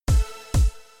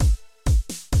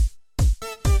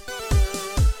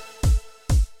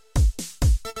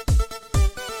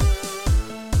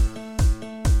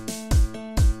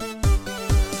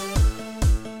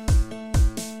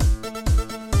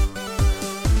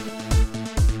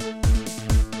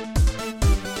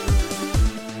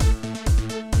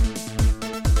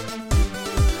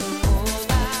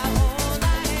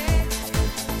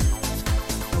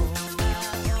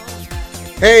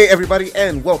Hey everybody,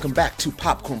 and welcome back to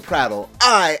Popcorn Prattle.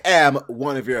 I am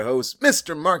one of your hosts,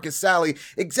 Mr. Marcus Sally,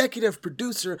 executive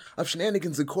producer of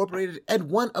Shenanigans Incorporated and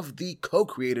one of the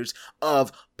co-creators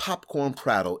of Popcorn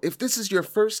Prattle. If this is your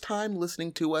first time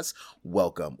listening to us,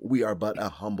 welcome. We are but a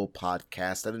humble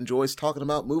podcast that enjoys talking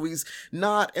about movies,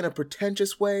 not in a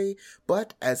pretentious way,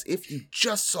 but as if you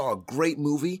just saw a great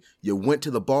movie, you went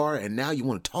to the bar, and now you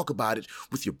want to talk about it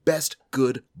with your best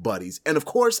good buddies. And of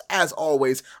course, as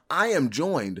always, I am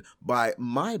joined by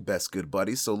my best good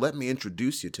buddies, so let me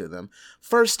introduce you to them.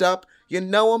 First up, you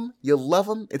know him, you love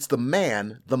him, it's the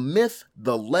man, the myth,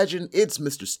 the legend, it's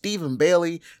Mr. Stephen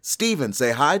Bailey. Stephen,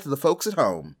 say hi to the folks at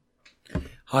home.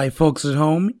 Hi, folks at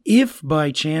home. If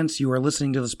by chance you are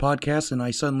listening to this podcast and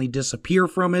I suddenly disappear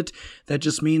from it, that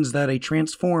just means that a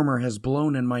transformer has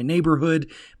blown in my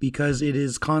neighborhood because it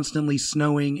is constantly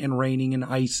snowing and raining and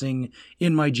icing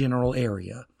in my general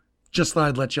area. Just thought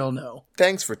I'd let y'all know.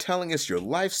 Thanks for telling us your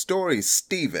life story,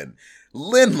 Stephen.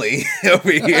 Lindley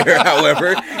over here,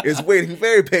 however, is waiting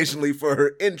very patiently for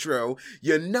her intro.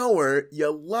 You know her,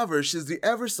 you love her, she's the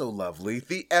ever so lovely,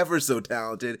 the ever so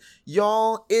talented.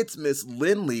 Y'all, it's Miss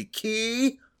Lindley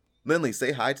Key. Lindley,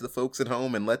 say hi to the folks at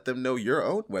home and let them know your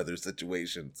own weather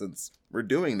situation, since we're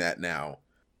doing that now.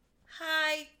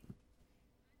 Hi,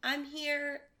 I'm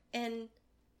here and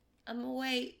I'm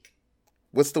awake.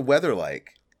 What's the weather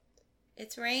like?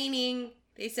 It's raining.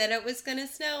 They said it was gonna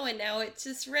snow and now it's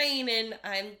just rain and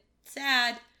I'm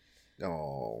sad.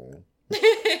 Oh.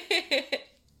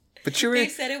 But They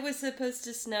said it was supposed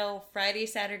to snow Friday,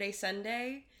 Saturday,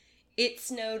 Sunday. It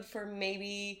snowed for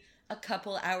maybe a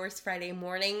couple hours Friday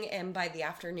morning, and by the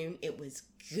afternoon it was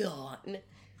gone.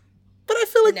 But I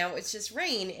feel like now it's just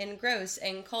rain and gross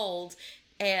and cold,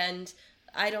 and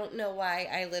I don't know why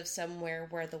I live somewhere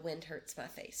where the wind hurts my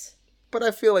face. But I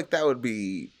feel like that would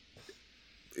be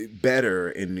better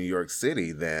in New York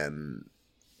City than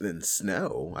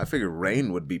snow. I figure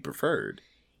rain would be preferred.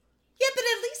 Yeah, but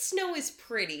at least snow is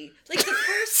pretty. Like, the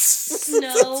first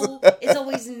snow is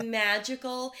always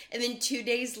magical, and then 2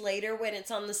 days later when it's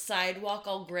on the sidewalk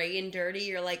all gray and dirty,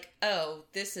 you're like, oh,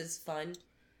 this is fun.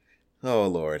 Oh,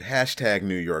 Lord. Hashtag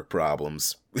New York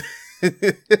problems.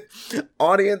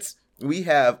 Audience, we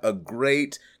have a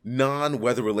great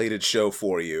non-weather related show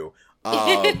for you.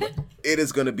 It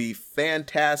is going to be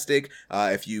fantastic.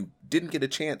 If you didn't get a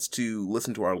chance to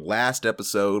listen to our last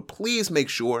episode, please make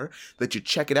sure that you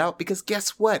check it out, because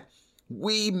guess what?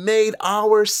 We made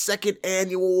our second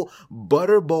annual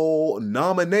Butter Bowl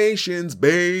nominations,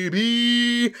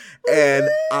 baby! And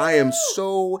I am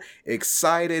so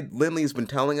excited. Lindley's been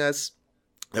telling us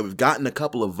that we've gotten a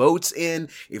couple of votes in.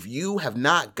 If you have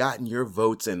not gotten your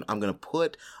votes in, I'm going to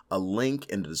put a link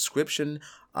in the description.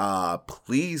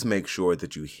 Please make sure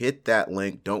that you hit that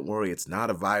link. Don't worry, it's not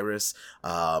a virus.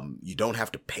 You don't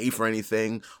have to pay for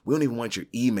anything. We don't even want your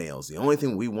emails. The only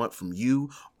thing we want from you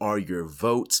are your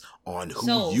votes on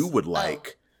who you would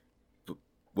like. Oh.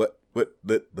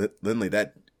 Lindley,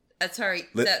 sorry,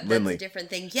 Lindley. that's a different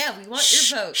thing. Yeah, we want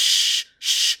your vote.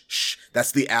 Shh.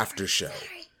 That's the after show.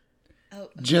 Oh,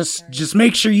 okay, just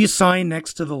make sure you sign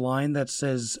next to the line that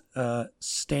says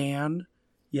Stan.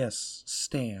 Yes,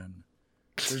 Stan.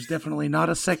 There's definitely not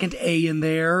a second A in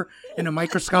there in a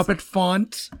microscopic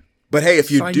font. But hey, if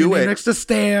you Sign do your name it next to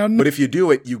Stan. But if you do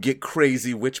it, you get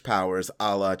crazy witch powers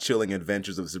a la Chilling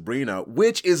Adventures of Sabrina,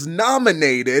 which is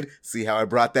nominated. See how I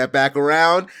brought that back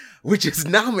around? Which is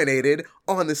nominated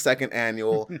on the second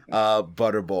annual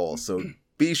Butter Bowl. So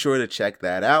be sure to check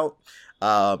that out.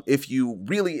 If you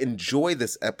really enjoy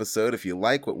this episode, if you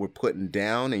like what we're putting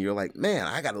down and you're like, man,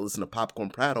 I got to listen to Popcorn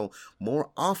Prattle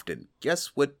more often, guess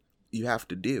what you have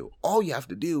to do? All you have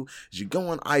to do is you go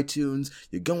on iTunes,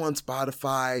 you go on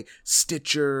Spotify,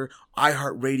 Stitcher,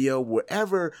 iHeartRadio,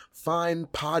 wherever fine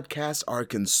podcasts are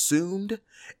consumed,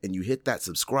 and you hit that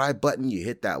subscribe button, you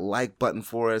hit that like button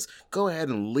for us. Go ahead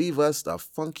and leave us a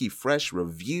funky fresh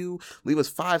review. Leave us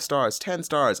 5 stars, 10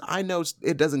 stars. I know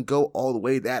it doesn't go all the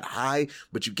way that high,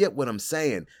 but you get what I'm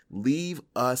saying. Leave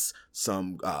us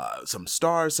some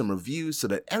stars, some reviews, so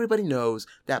that everybody knows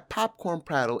that Popcorn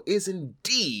Prattle is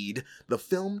indeed the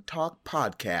film talk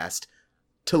podcast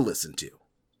to listen to.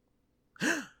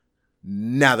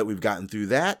 Now that we've gotten through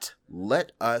that,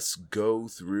 let us go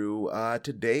through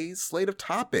today's slate of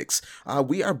topics.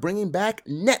 We are bringing back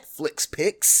Netflix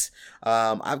picks.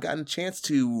 I've gotten a chance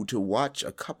to watch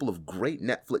a couple of great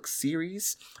Netflix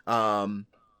series.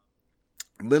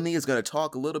 Lindley is going to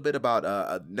talk a little bit about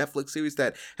a Netflix series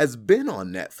that has been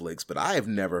on Netflix, but I have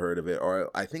never heard of it, or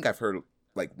I think I've heard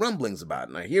like rumblings about it,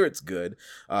 and I hear it's good.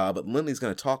 But Lindley's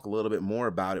going to talk a little bit more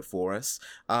about it for us.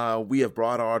 We have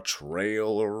brought our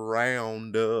trail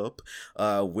roundup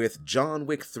with John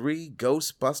Wick 3,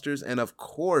 Ghostbusters, and of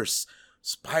course,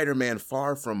 Spider-Man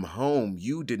Far From Home.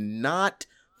 You did not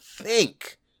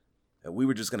think that we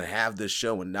were just going to have this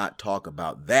show and not talk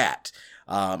about that.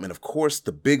 And of course,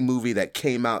 the big movie that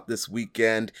came out this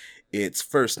weekend, it's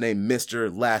first name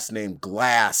Mr., last name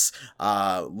Glass.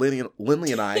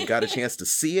 Lindley and I got a chance to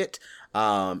see it.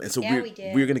 And so we're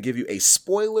going to give you a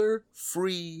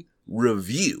spoiler-free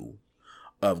review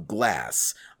of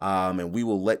Glass. And we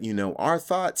will let you know our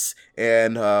thoughts,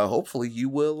 and hopefully you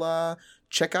will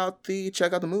check out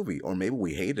the movie. Or maybe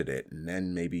we hated it, and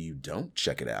then maybe you don't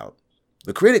check it out.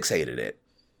 The critics hated it,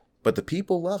 but the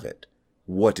people love it.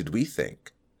 What did we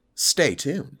think? Stay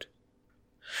tuned.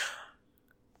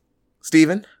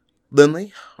 Steven,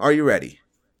 Lindley, are you ready?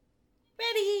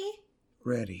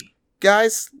 Ready.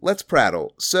 Guys, let's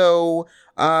prattle. So,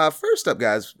 first up,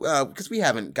 guys, because we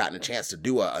haven't gotten a chance to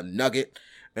do a nugget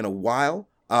in a while,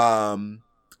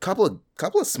 couple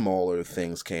of smaller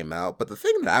things came out, but the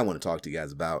thing that I want to talk to you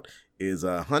guys about is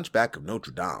Hunchback of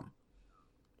Notre Dame.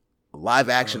 A live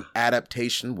action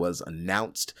adaptation was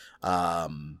announced.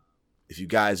 If you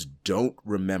guys don't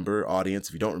remember, audience,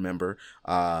 if you don't remember,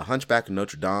 Hunchback of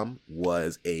Notre Dame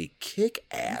was a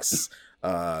kick-ass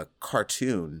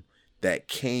cartoon that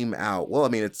came out. Well,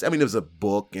 it was a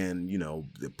book, and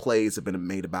the plays have been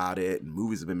made about it, and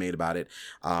movies have been made about it.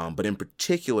 But in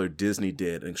particular, Disney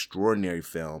did an extraordinary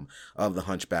film of the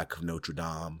Hunchback of Notre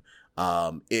Dame.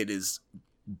 It is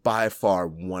by far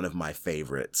one of my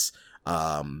favorites.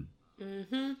 And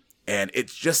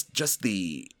it's just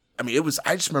the.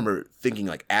 I just remember thinking,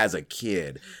 like, as a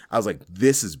kid, I was like,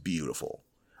 this is beautiful.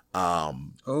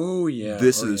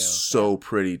 This is so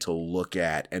pretty to look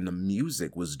at. And the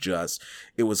music was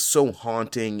it was so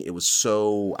haunting. It was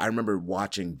so, I remember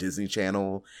watching Disney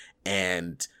Channel,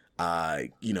 and, they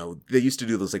used to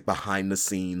do those, like, behind the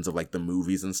scenes of, like, the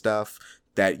movies and stuff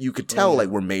that you could tell like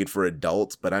were made for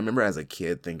adults. But I remember as a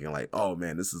kid thinking, like, oh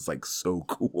man, this is like so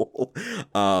cool.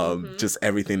 Just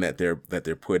everything that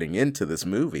they're putting into this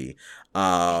movie.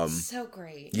 It's so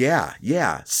great.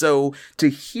 Yeah. So to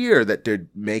hear that they're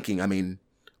making,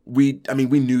 we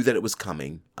knew that it was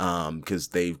coming, because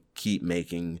they keep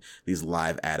making these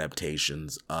live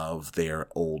adaptations of their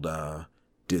old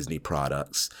Disney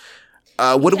products.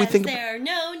 What do we think? There are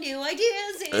no new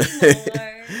ideas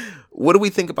anymore. What do we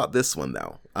think about this one,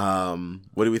 though?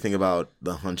 What do we think about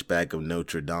the Hunchback of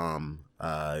Notre Dame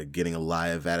getting a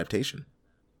live adaptation?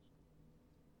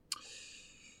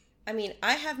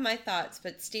 I have my thoughts,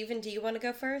 but Steven, do you want to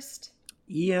go first?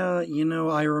 Yeah,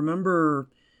 I remember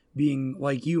being,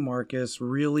 like you, Marcus,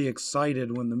 really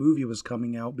excited when the movie was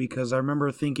coming out, because I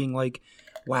remember thinking, like,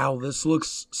 wow, this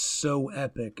looks so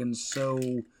epic and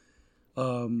so...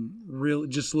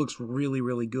 just looks really,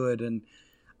 really good. And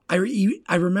I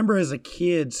remember as a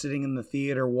kid sitting in the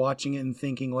theater watching it and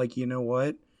thinking, like, you know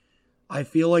what? I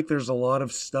feel like there's a lot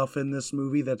of stuff in this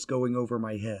movie that's going over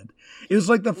my head. It was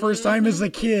like the first time as a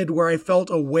kid where I felt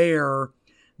aware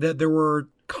that there were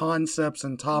concepts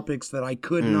and topics that I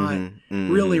could not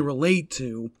really relate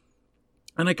to.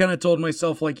 And I kind of told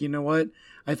myself, like, you know what?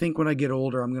 I think when I get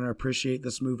older, I'm going to appreciate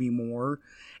this movie more.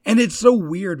 And it's so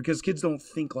weird because kids don't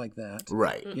think like that.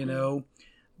 Right.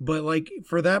 But like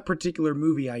for that particular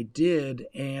movie, I did.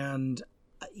 And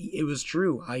it was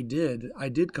true. I did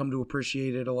come to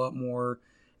appreciate it a lot more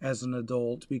as an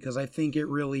adult, because I think it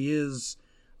really is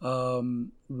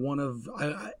one of,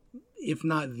 if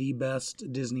not the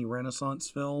best Disney Renaissance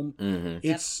film.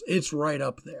 It's right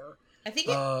up there. I think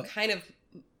it kind of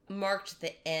marked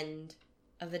the end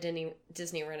of the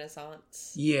Disney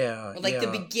Renaissance. Yeah. Or the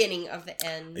beginning of the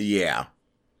end. Yeah.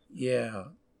 Yeah.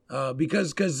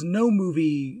 Because no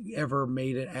movie ever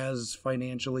made it as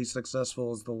financially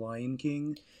successful as The Lion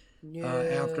King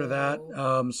after that.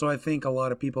 So I think a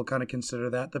lot of people kind of consider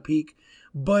that the peak.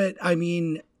 But,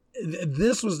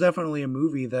 this was definitely a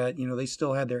movie that, they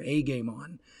still had their A game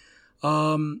on.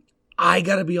 I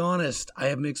gotta be honest, I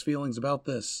have mixed feelings about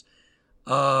this.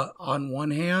 On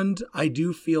one hand, I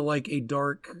do feel like a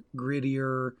dark,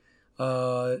 grittier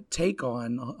take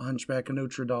on Hunchback of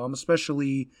Notre Dame,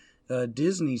 especially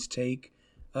Disney's take,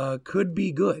 could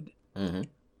be good. On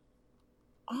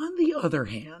the other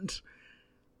hand,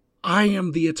 I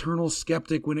am the eternal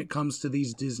skeptic when it comes to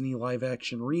these Disney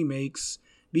live-action remakes,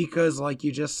 because, like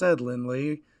you just said,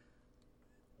 Lindley,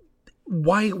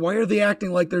 why are they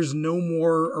acting like there's no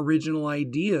more original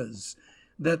ideas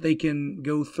that they can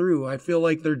go through? I feel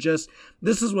like this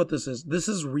is what this is. This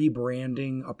is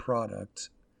rebranding a product.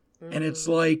 And it's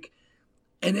like,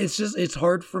 And it's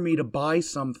hard for me to buy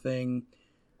something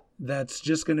that's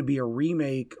just going to be a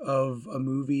remake of a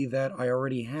movie that I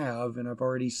already have and I've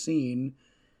already seen.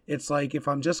 It's like, if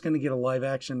I'm just going to get a live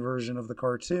action version of the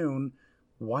cartoon,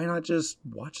 why not just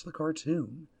watch the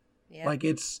cartoon? Yeah. Like,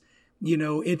 it's,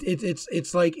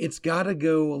 it's like, it's got to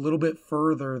go a little bit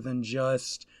further than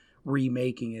just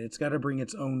remaking it. It's got to bring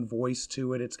its own voice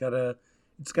to it. It's got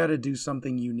to do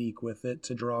something unique with it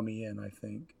to draw me in, I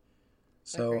think.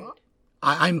 So agreed.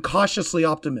 I'm cautiously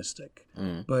optimistic.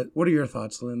 But what are your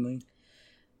thoughts, Lindley?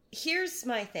 Here's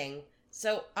my thing.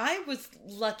 So I was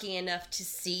lucky enough to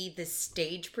see the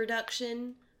stage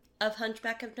production of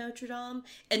Hunchback of Notre Dame,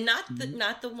 and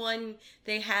not the one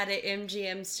they had at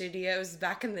MGM Studios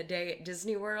back in the day at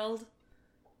Disney World.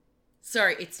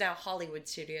 Sorry, it's now Hollywood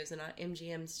Studios and not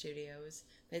MGM Studios.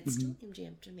 But it's still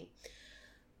MGM to me.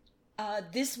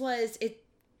 It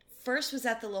first was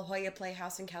at the La Jolla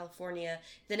Playhouse in California.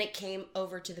 Then it came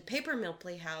over to the Paper Mill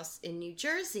Playhouse in New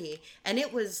Jersey. And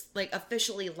it was like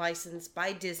officially licensed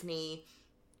by Disney.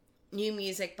 New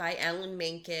music by Alan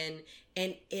Menken.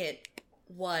 And it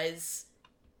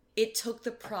took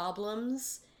the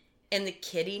problems and the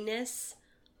kiddiness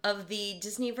of the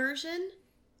Disney version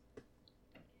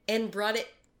and brought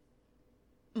it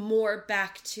more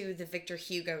back to the Victor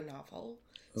Hugo novel.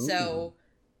 Ooh. So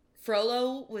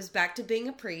Frollo was back to being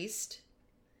a priest.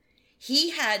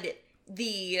 He had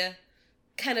the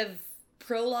kind of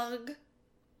prologue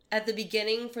at the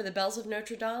beginning for the Bells of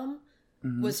Notre Dame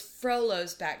was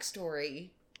Frollo's backstory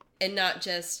and not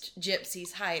just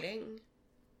gypsies hiding.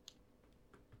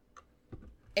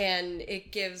 And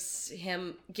it gives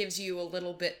you a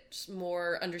little bit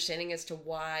more understanding as to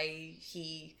why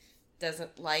he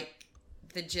doesn't like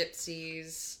the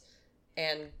gypsies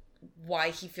and why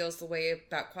he feels the way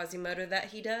about Quasimodo that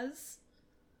he does.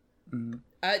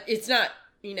 It's not,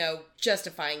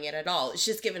 justifying it at all. It's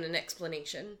just giving an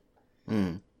explanation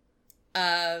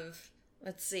of,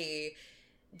 let's see,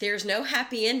 there's no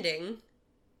happy ending.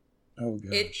 Oh,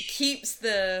 gosh. It keeps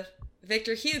the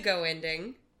Victor Hugo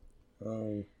ending.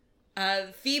 Oh.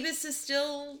 Phoebus is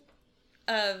still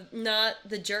not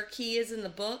the jerk he is in the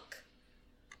book.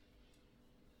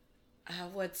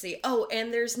 Let's see. Oh,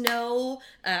 and there's no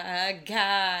a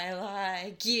guy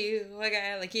like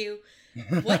you.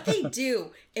 What they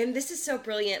do, and this is so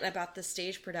brilliant about the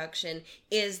stage production,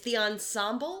 is the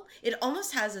ensemble. It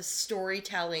almost has a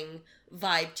storytelling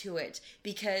vibe to it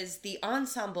because the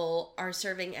ensemble are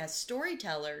serving as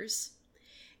storytellers.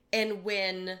 And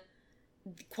when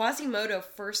Quasimodo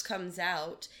first comes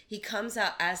out, he comes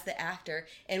out as the actor,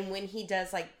 and when he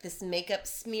does like this makeup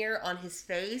smear on his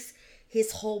face,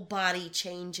 his whole body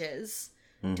changes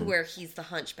to where he's the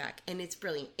hunchback, and it's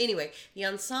brilliant. Anyway, the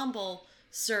ensemble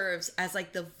serves as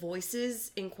like the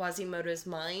voices in Quasimodo's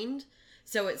mind.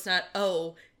 So it's not,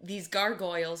 oh, these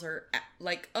gargoyles are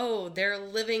like, oh, they're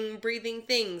living, breathing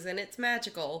things and it's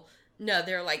magical. No,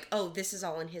 they're like, oh, this is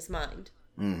all in his mind.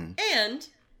 And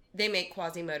they make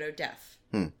Quasimodo deaf,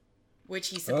 which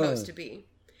he's supposed to be.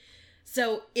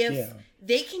 So if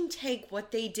they can take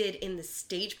what they did in the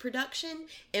stage production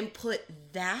and put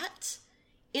that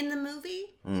in the movie,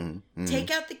 take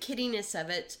out the kiddiness of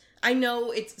it. I know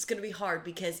it's going to be hard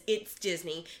because it's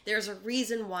Disney. There's a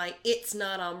reason why it's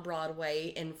not on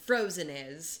Broadway and Frozen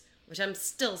is, which I'm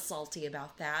still salty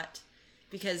about that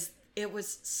because it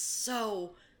was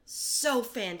so, so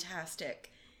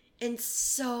fantastic and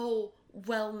so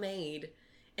well made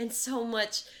and so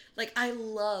much. Like, I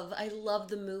love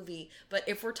the movie, but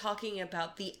if we're talking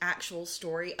about the actual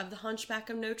story of the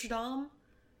Hunchback of Notre Dame,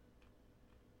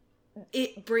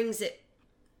 it brings it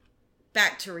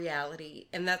back to reality,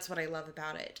 and that's what I love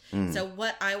about it. So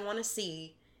what I want to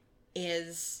see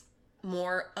is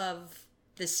more of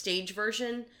the stage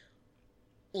version,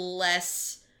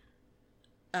 less,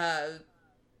 comedic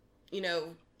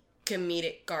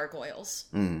gargoyles.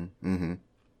 The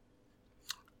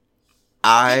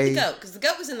goat, because the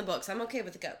goat was in the books. I'm okay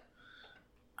with the goat.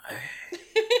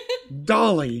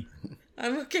 Dolly.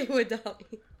 I'm okay with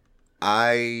Dolly.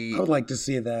 I would like to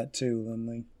see that too,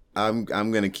 Lindley. I'm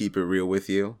gonna keep it real with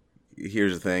you.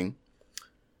 Here's the thing.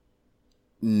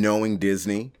 Knowing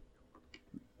Disney,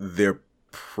 they're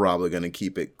probably gonna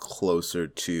keep it closer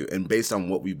to, and based on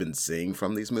what we've been seeing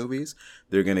from these movies,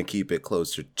 they're gonna keep it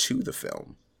closer to the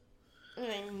film.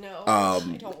 I know.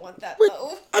 I don't want that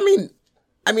though.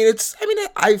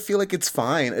 I feel like it's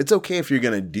fine. It's okay if you're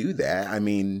gonna do that.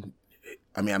 I'm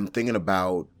thinking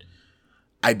about.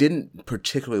 I didn't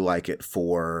particularly like it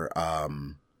for,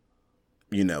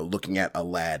 looking at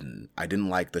Aladdin. I didn't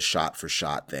like the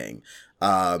shot-for-shot thing.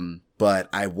 But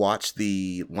I watched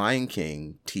the Lion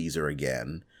King teaser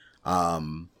again. I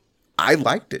I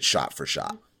liked it shot for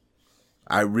shot.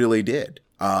 I really did.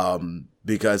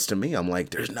 Because to me, I'm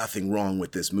like, there's nothing wrong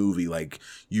with this movie. Like,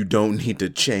 you don't need to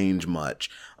change much.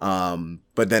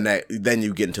 But then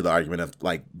you get into the argument of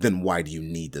like, then why do you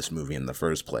need this movie in the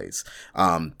first place?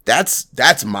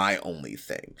 That's my only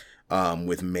thing,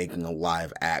 with making a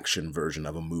live action version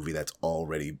of a movie that's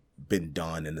already been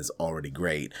done and is already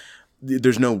great.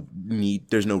 There's no need,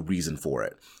 there's no reason for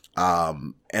it.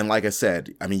 And like I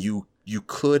said, I mean, you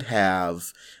could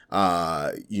have,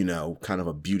 kind of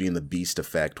a Beauty and the Beast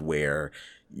effect where,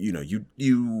 you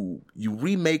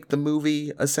remake the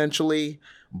movie essentially,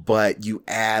 but you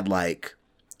add like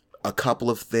a couple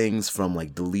of things from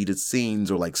like deleted scenes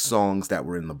or like songs that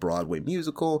were in the Broadway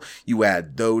musical. You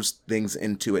add those things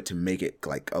into it to make it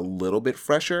like a little bit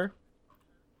fresher.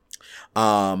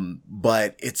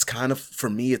 But it's kind of, for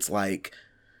me, it's like,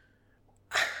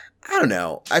 I don't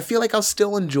know. I feel like I'll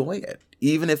still enjoy it,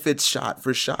 even if it's shot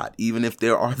for shot, even if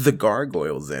there are the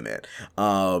gargoyles in it.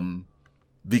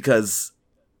 Because,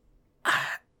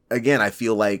 again, I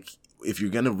feel like if you're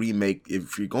going to make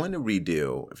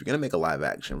a live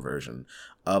action version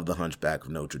of The Hunchback of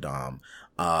Notre Dame,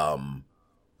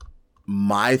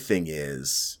 my thing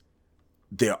is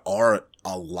there are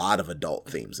a lot of adult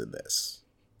themes in this.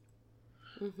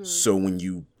 Mm-hmm. So when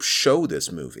you show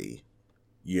this movie,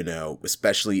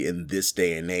 especially in this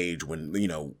day and age when,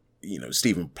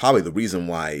 Stephen, probably the reason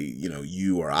why,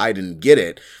 you or I didn't get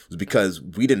it was because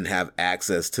we didn't have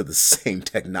access to the same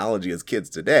technology as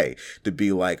kids today to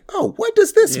be like, oh, what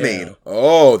does this mean?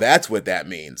 Oh, that's what that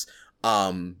means.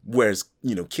 Whereas,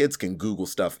 kids can Google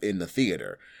stuff in the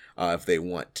theater, if they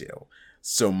want to.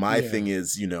 So my thing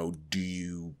is, do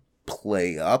you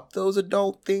play up those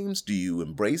adult themes? Do you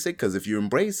embrace it? Because if you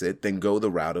embrace it, then go the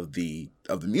route of the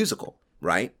musical,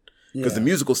 right? Because the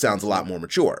musical sounds a lot more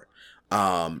mature.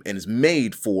 And is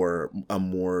made for a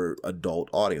more adult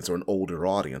audience, or an older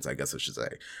audience, I guess I should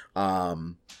say.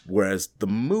 Whereas the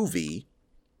movie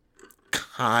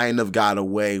kind of got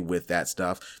away with that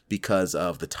stuff because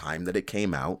of the time that it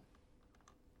came out.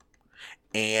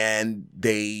 And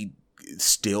they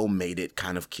still made it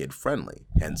kind of kid-friendly,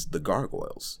 hence the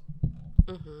gargoyles.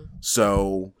 Mm-hmm.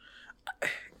 So,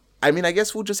 I mean, I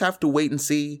guess we'll just have to wait and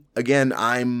see. Again,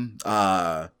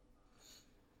 I'll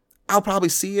probably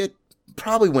see it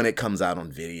probably when it comes out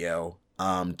on video,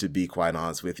 to be quite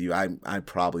honest with you. I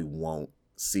probably won't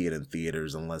see it in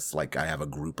theaters unless like I have a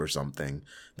group or something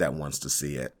that wants to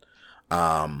see it.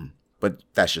 But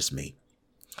that's just me.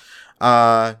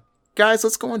 Guys,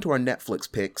 let's go into our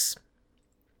Netflix picks.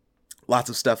 Lots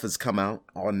of stuff has come out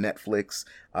on Netflix.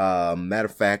 Matter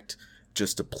of fact,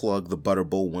 just to plug the Butter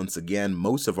Bowl once again,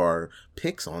 most of our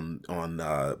picks on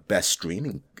best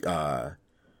streaming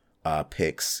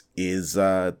picks is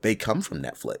they come from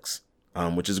Netflix,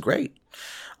 which is great.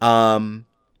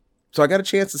 So I got a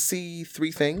chance to see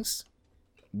 3 things.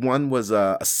 One was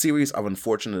a Series of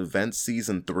Unfortunate Events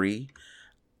season 3.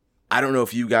 I don't know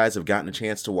if you guys have gotten a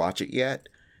chance to watch it yet.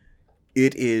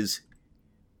 It is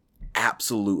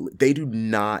absolutely, they do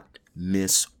not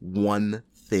miss one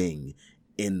thing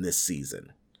in this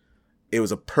season. It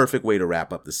was a perfect way to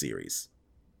wrap up the series.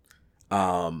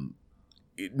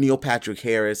 Neil Patrick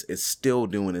Harris is still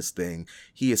doing his thing.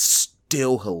 He is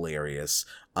still hilarious.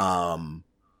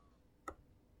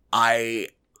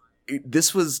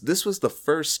 This was the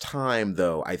first time,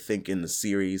 though, I think, in the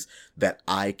series that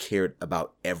I cared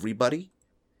about everybody,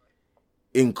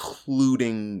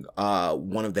 including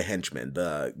one of the henchmen,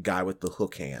 the guy with the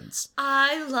hook hands.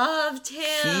 I loved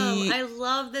him. I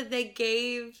love that they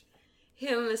gave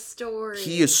him a story.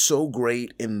 He is so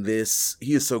great in this.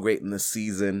 He is so great in this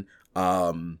season.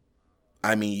 I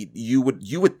mean, you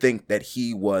would think that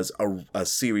he was a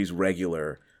series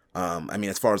regular. I mean,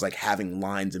 as far as like having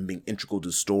lines and being integral to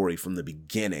the story from the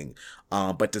beginning.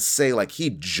 But to say like he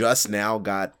just now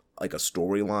got like a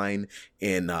storyline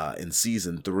in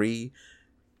season 3,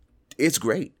 it's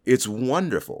great. It's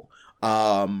wonderful.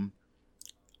 I mean,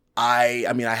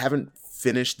 I haven't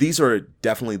finished. These are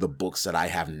definitely the books that I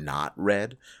have not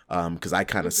read. Because I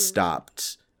kind of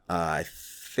stopped, I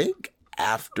think,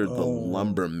 after the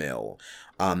Lumber Mill.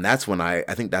 That's when I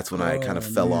kind of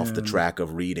fell off the track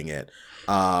of reading it.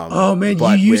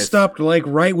 You stopped like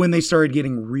right when they started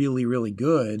getting really, really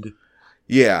good.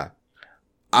 Yeah.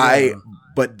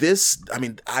 But this, I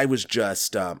mean, I was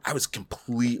just, I was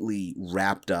completely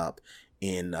wrapped up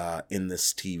in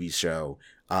this TV show.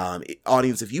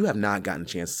 Audience, if you have not gotten a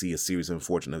chance to see A Series of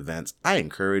Unfortunate Events, I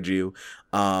encourage you.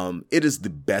 It is the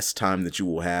best time that you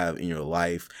will have in your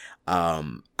life.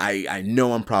 I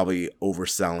know I'm probably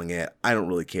overselling it. I don't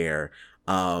really care.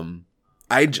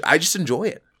 I just enjoy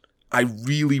it. I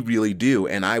really, really do.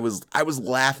 And I was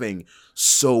laughing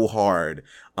so hard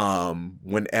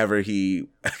whenever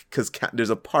because there's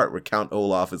a part where Count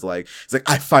Olaf is like, he's like,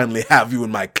 I finally have you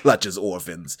in my clutches,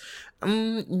 orphans.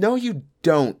 No, you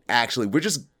don't, actually. We're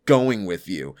just going with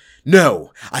you.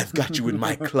 No, I've got you in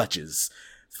my clutches.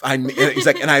 He's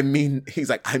like, I mean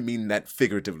that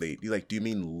figuratively. He's like, do you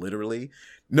mean literally?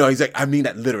 No, he's like, I mean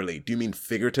that literally. Do you mean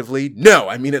figuratively? No,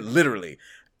 I mean it literally.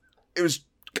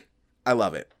 I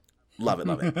love it. Love it.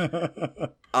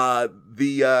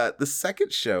 The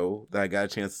second show that I got a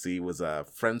chance to see was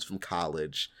Friends from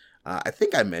College. I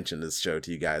think I mentioned this show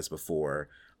to you guys before.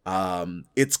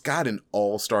 It's got an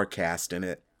all-star cast in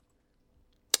it.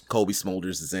 Colby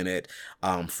Smulders is in it.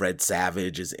 Fred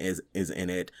Savage is in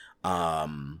it.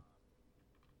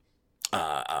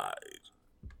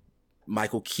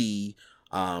 Michael Key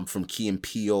from Key and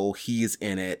Peele, he's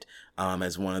in it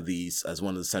as one of the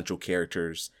central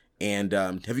characters. And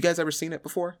have you guys ever seen it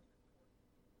before?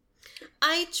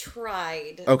 I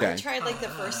tried. Okay. I tried like the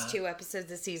first 2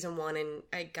 episodes of season 1 and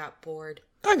I got bored.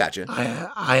 I got you.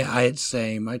 I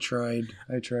same. I tried.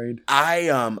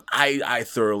 I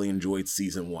thoroughly enjoyed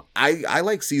season 1. I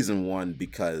like season 1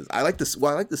 because I like this.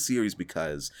 Well, I like the series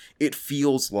because it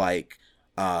feels like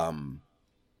when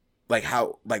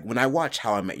I watch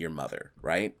How I Met Your Mother,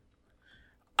 right?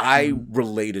 I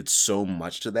related so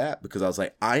much to that because I was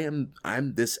like, I'm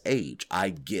this age. I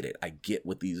get it. I get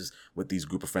what these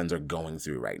group of friends are going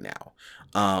through right now.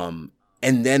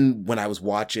 And then when I was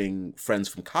watching Friends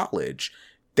from College,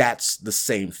 that's the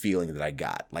same feeling that I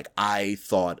got. Like, I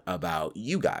thought about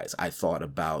you guys. I thought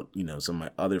about, some of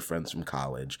my other friends from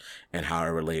college and how I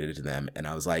related to them. And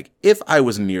I was like, if I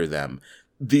was near them,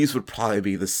 these would probably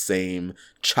be the same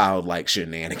childlike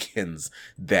shenanigans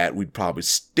that we'd probably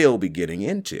still be getting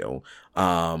into.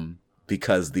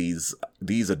 Because these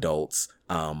adults,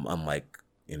 unlike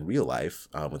in real life,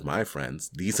 with my friends,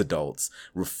 these adults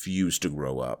refuse to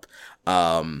grow up.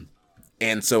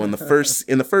 And so in the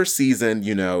first season,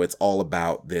 it's all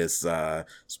about this, and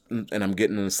I'm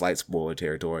getting into slight spoiler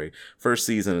territory. First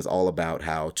season is all about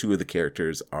how 2 of the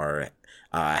characters are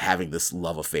having this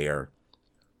love affair,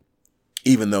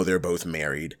 even though they're both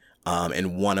married.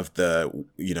 And one of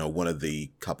the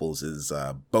couples is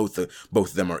both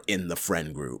of them are in the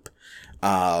friend group.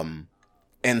 And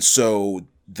so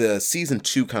the season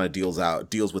 2 kind of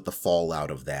deals with the fallout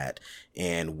of that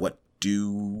and what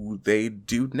do they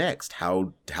do next?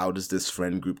 How does this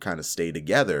friend group kind of stay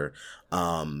together?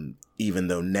 Even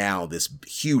though now this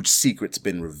huge secret's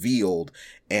been revealed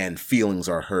and feelings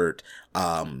are hurt.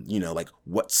 Like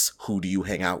who do you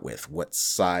hang out with? What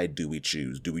side do we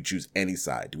choose? Do we choose any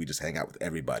side? Do we just hang out with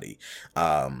everybody?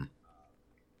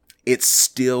 It's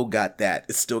still got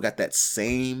that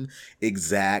same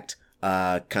exact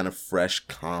kind of fresh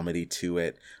comedy to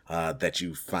it that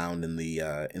you found in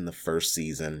the first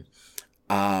season.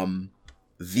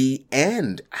 The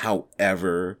end,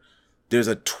 however, there's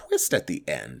a twist at the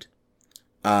end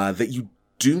that you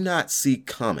do not see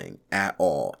coming at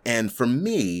all. And for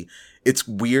me, it's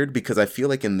weird because I feel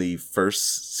like in the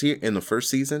first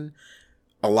season,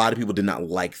 a lot of people did not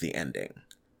like the ending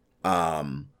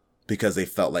because they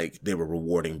felt like they were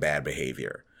rewarding bad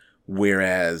behavior.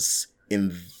 Whereas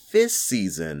in this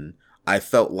season, I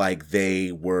felt like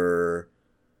they were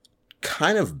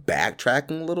kind of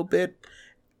backtracking a little bit.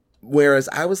 Whereas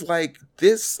I was like,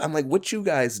 I'm like, what you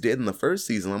guys did in the first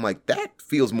season, I'm like, that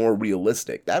feels more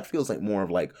realistic. That feels like more of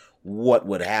like what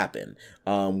would happen.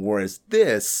 Whereas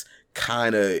this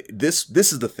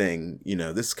is the thing,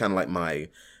 this is kind of like my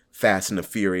Fast and the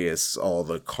Furious, all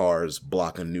the cars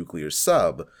block a nuclear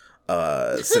sub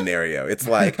scenario. It's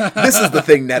like, this is the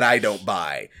thing that I don't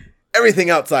buy. Everything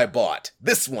else I bought.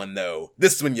 This one, though,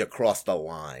 you crossed the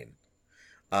line.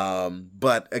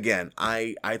 But again,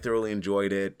 I thoroughly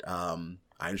enjoyed it.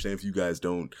 I understand if you guys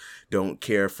don't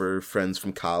care for Friends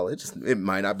from College, it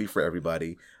might not be for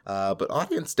everybody. But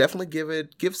audience, definitely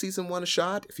give season 1 a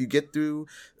shot. If you get through,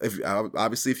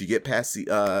 if you get past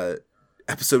the,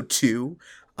 episode 2,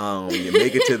 you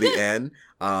make it to the end.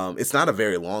 It's not a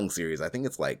very long series. I think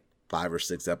it's like 5 or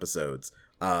 6 episodes.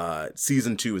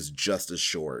 Season 2 is just as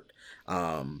short.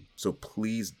 So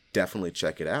please definitely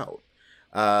check it out.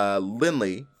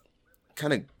 Lindley,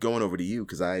 kind of going over to you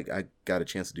because I got a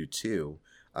chance to do 2.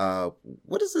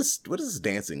 What is this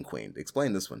Dancing Queen?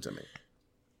 Explain this one to me.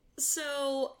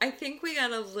 So I think we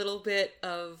got a little bit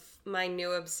of my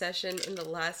new obsession in the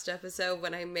last episode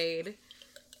when I made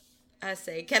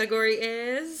category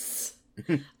is.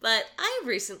 But I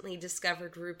recently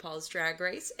discovered RuPaul's Drag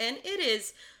Race and it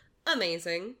is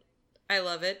amazing. I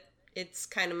love it. It's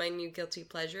kind of my new guilty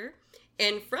pleasure.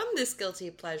 And from this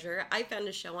guilty pleasure, I found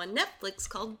a show on Netflix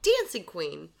called Dancing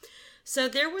Queen. So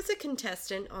there was a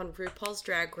contestant on RuPaul's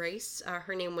Drag Race.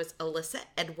 Her name was Alyssa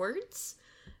Edwards.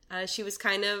 She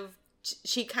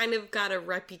kind of got a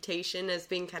reputation as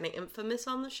being kind of infamous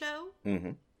on the show.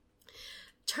 Mm-hmm.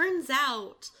 Turns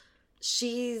out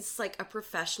she's like a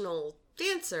professional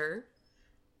dancer,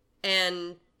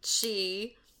 and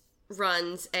she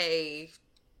runs a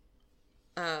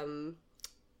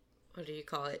what do you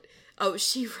call it? Oh,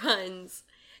 she runs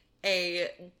a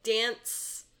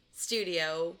dance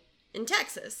studio in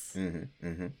Texas. Mm-hmm.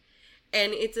 Mm-hmm.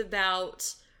 And it's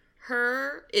about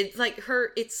her.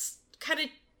 It's kind of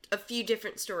a few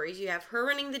different stories. You have her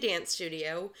running the dance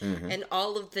studio and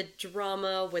all of the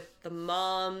drama with the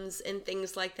moms and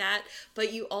things like that.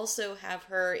 But you also have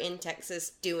her in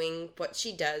Texas doing what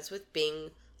she does with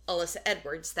being Alyssa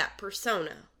Edwards, that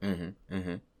persona. Mm-hmm.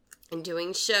 Mm-hmm. And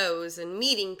doing shows and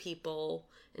meeting people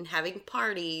and having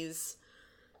parties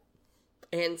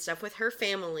and stuff with her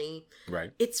family.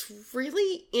 Right. It's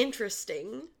really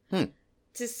interesting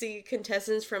to see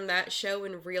contestants from that show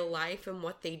in real life and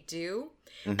what they do.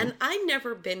 Mm-hmm. And I've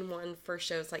never been one for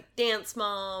shows like Dance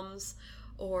Moms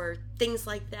or things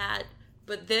like that.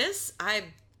 But this, I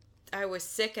was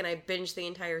sick and I binged the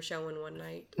entire show in one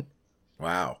night.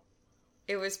 Wow.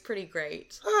 It was pretty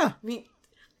great. Huh. I mean,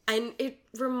 and it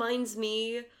reminds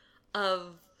me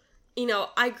of,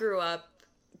 I grew up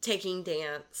taking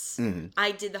dance. Mm-hmm.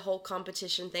 I did the whole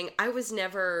competition thing. I was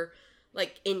never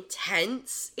like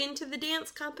intense into the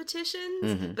dance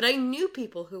competitions, but I knew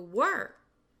people who were.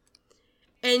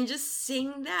 And just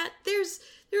seeing that, there's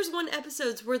one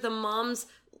episodes where the moms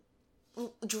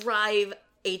drive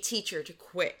a teacher to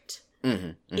quit. Mm-hmm.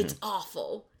 Mm-hmm. It's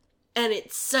awful. And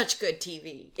it's such good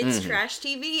TV. It's trash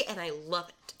TV, and I love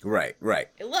it. Right.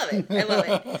 I love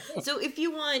it. So if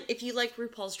you like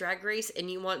RuPaul's Drag Race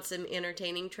and you want some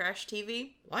entertaining trash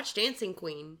TV, watch Dancing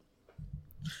Queen.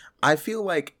 I feel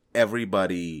like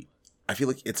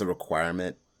it's a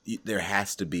requirement. There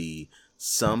has to be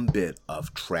some bit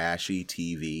of trashy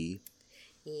TV.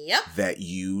 Yep. That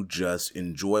you just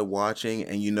enjoy watching,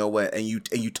 and you know what, and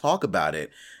you talk about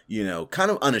it, kind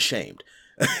of unashamed.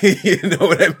 You know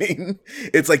what I mean?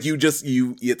 It's like you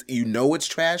know it's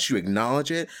trash, you acknowledge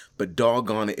it, but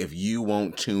doggone it if you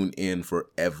won't tune in for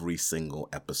every single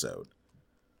episode.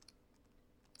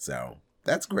 So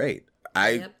that's great.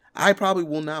 I probably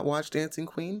will not watch Dancing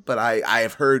Queen, but I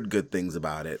have heard good things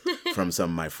about it from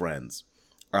some of my friends.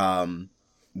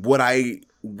 What I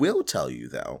will tell you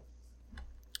though,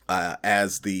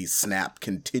 as the snap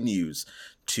continues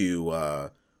to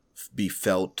be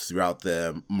felt throughout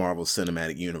the Marvel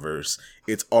Cinematic Universe,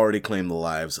 it's already claimed the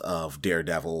lives of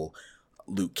Daredevil,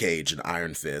 Luke Cage, and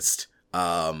Iron Fist.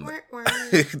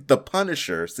 The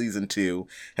Punisher season 2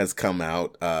 has come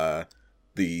out.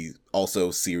 The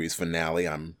also series finale,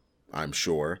 I'm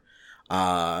sure.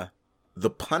 The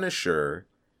Punisher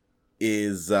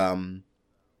is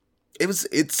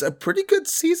it's a pretty good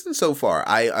season so far.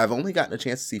 I've only gotten a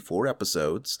chance to see 4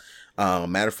 episodes.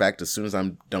 Matter of fact, as soon as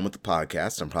I'm done with the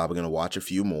podcast, I'm probably going to watch a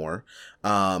few more.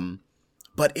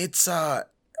 But it's, oh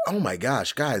my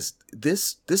gosh, guys,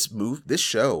 this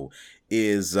show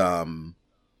is,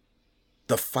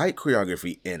 the fight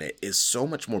choreography in it is so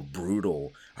much more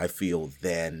brutal, I feel,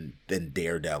 than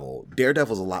Daredevil.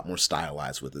 Daredevil's a lot more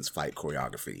stylized with his fight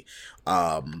choreography.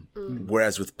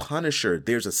 Whereas with Punisher,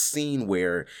 there's a scene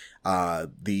where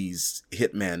these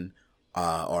hitmen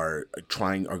are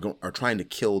trying to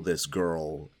kill this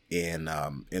girl in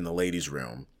the ladies'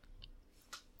 room,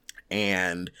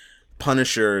 and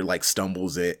Punisher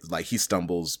stumbles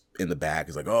in the back.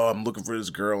 He's like, "Oh, I'm looking for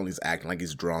this girl," and he's acting like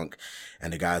he's drunk.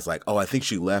 And the guy's like, "Oh, I think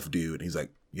she left, dude." And he's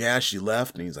like, "Yeah, she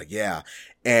left." And he's like, "Yeah,"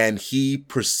 and he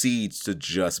proceeds to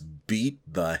just beat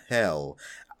the hell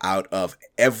out of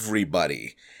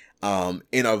everybody.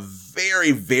 In a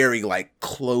very, very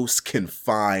close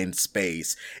confined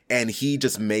space, and he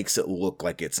just makes it look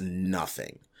like it's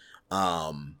nothing.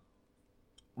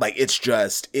 It's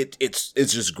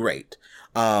just great.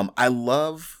 I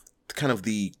love kind of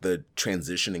the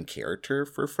transition in character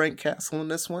for Frank Castle in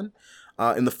this one.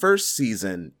 In the first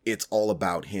season, it's all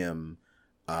about him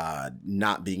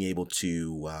not being able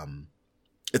to.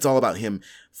 It's all about him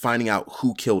finding out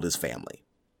who killed his family.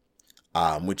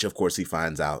 Which of course he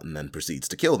finds out and then proceeds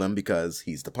to kill them because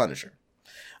he's the Punisher.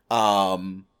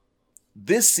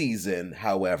 This season,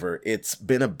 however, it's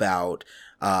been about,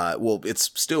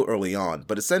 it's still early on,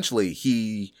 but essentially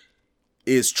he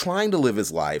is trying to live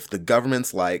his life. The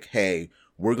government's like, "Hey,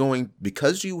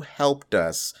 because you helped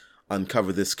us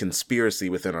uncover this conspiracy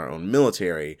within our own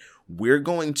military, we're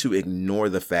going to ignore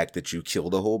the fact that you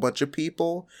killed a whole bunch of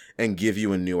people and give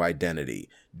you a new identity.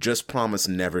 Just promise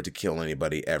never to kill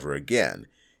anybody ever again.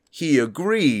 He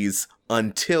agrees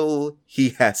until he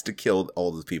has to kill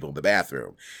all the people in the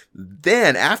bathroom.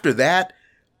 Then, after that,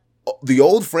 the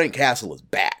old Frank Castle is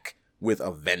back with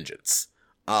a vengeance.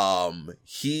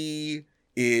 He's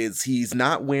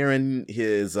not wearing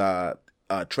his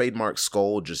trademark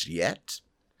skull just yet.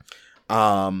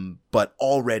 But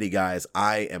already, guys,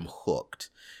 I am hooked.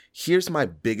 Here's my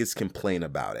biggest complaint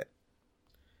about it.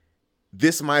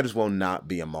 This might as well not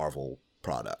be a Marvel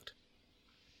product.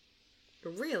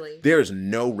 Really? There's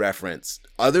no reference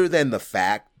other than the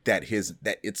fact that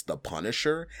it's the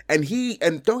Punisher, and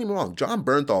don't get me wrong, Jon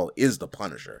Bernthal is the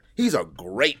Punisher. He's a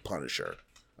great Punisher,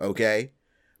 okay?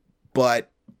 But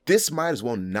this might as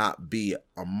well not be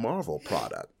a Marvel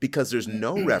product because there's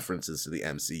no references to the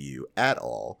MCU at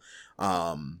all.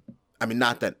 I mean,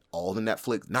 not that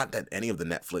any of the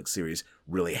Netflix series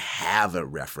really have a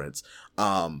reference,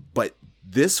 but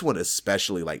this one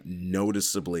especially, like,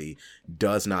 noticeably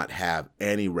does not have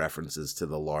any references to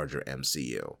the larger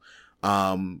MCU.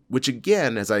 Which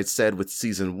again, as I said with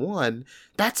season 1,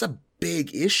 that's a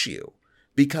big issue.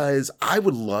 Because I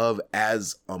would love,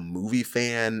 as a movie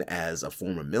fan, as a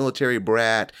former military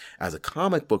brat, as a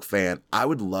comic book fan, I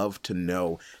would love to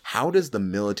know, how does the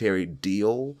military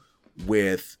deal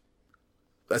with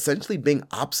essentially being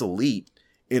obsolete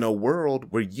in a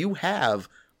world where you have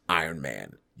Iron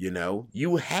Man,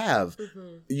 you have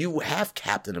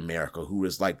Captain America, who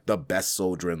is like the best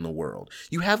soldier in the world.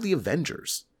 You have the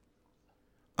Avengers.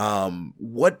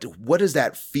 What does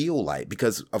that feel like?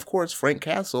 Because of course, Frank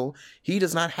Castle, he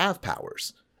does not have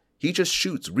powers. He just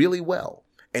shoots really well.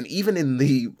 And even in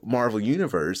the Marvel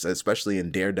Universe, especially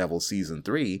in Daredevil season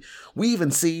 3, we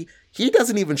even see he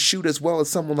doesn't even shoot as well as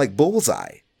someone like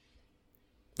Bullseye.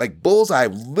 Like, Bullseye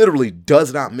literally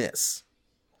does not miss.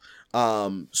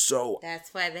 So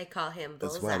that's why they call him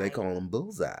Bullseye. That's why they call him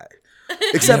Bullseye.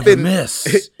 Except in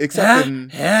miss. Except in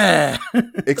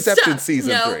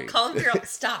season 3. No, Colin Farrell,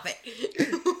 stop it.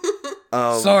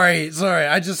 Sorry.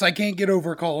 I can't get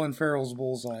over Colin Farrell's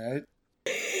Bullseye.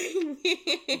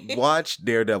 Watch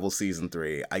Daredevil season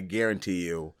 3. I guarantee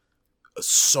you,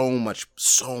 so much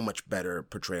better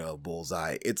portrayal of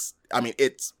Bullseye.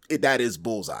 That is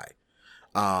Bullseye.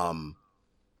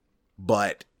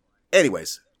 But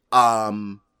anyways,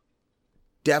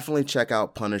 definitely check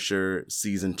out Punisher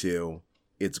season 2.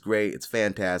 It's great. It's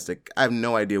fantastic. I have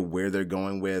no idea where they're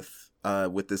going with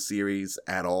this series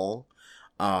at all.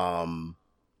 I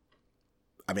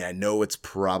know it's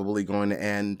probably going to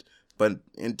end,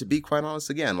 and to be quite honest,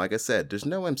 again, like I said, there's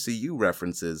no MCU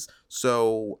references,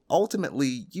 so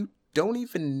ultimately you don't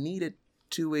even need it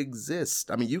to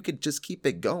exist. I mean, you could just keep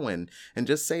it going and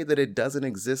just say that it doesn't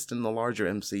exist in the larger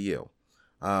MCU,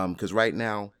 because right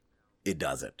now it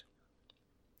doesn't.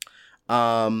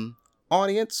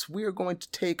 Audience, we are going to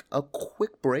take a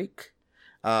quick break,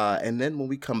 and then when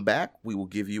we come back, we will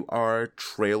give you our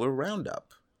trailer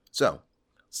roundup. So,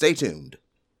 stay tuned.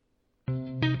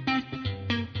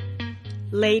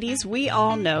 Ladies, we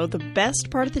all know the best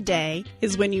part of the day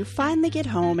is when you finally get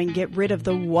home and get rid of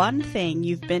the one thing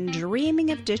you've been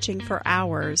dreaming of ditching for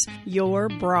hours, your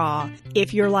bra.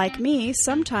 If you're like me,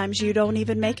 sometimes you don't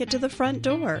even make it to the front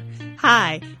door.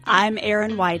 Hi, I'm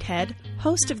Erin Whitehead,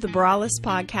 host of the Braless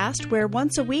podcast, where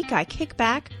once a week I kick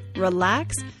back,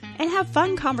 relax, and have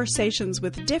fun conversations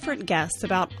with different guests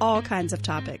about all kinds of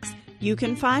topics. You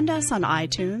can find us on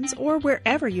iTunes or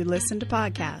wherever you listen to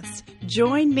podcasts.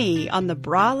 Join me on the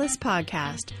Braless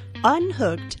podcast,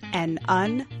 Unhooked and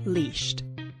Unleashed.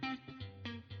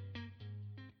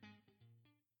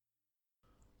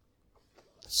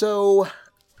 So,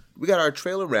 we got our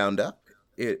trailer roundup.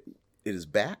 It is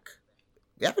back.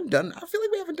 I feel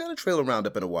like we haven't done a trailer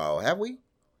roundup in a while, have we?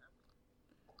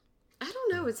 I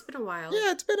don't know. It's been a while.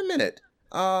 Yeah, it's been a minute.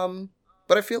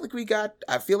 But I feel like we got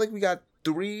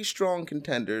 3 strong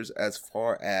contenders as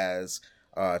far as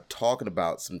talking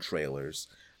about some trailers.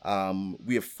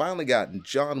 We have finally gotten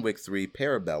John Wick 3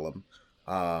 Parabellum.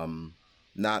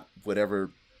 Not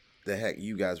whatever the heck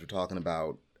you guys were talking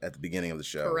about at the beginning of the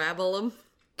show. Parabellum.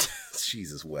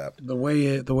 Jesus wept. The way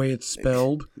it's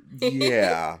spelled.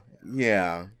 Yeah.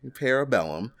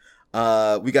 Parabellum.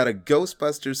 We got a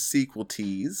Ghostbusters sequel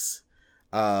tease.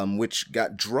 Which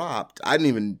got dropped. I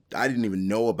didn't even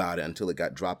know about it until it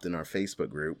got dropped in our Facebook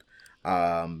group.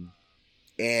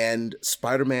 And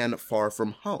Spider-Man Far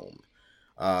From Home,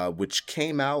 which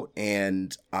came out,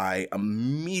 and I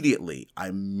immediately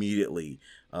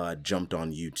jumped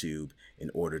on YouTube in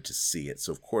order to see it.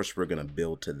 So of course we're gonna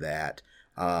build to that.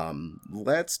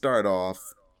 Let's start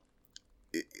off.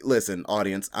 Listen,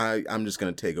 audience, I'm just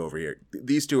going to take over here.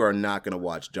 These two are not going to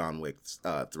watch John Wick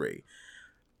 3.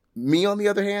 Me, on the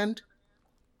other hand,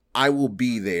 I will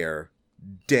be there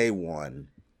day one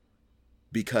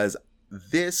because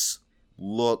this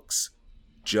looks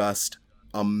just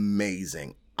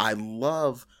amazing. I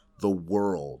love the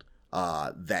world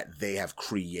that they have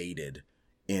created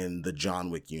in the John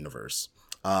Wick universe.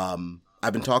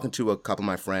 I've been talking to a couple of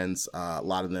my friends. A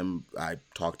lot of them I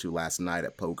talked to last night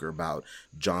at poker about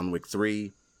John Wick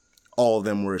 3. All of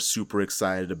them were super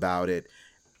excited about it.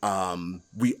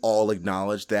 We all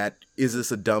acknowledged that. Is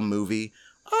this a dumb movie?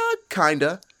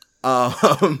 Kinda.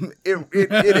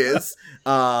 It is.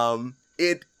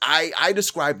 I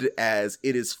described it as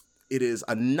it is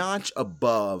a notch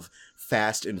above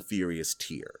Fast and Furious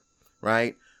tier,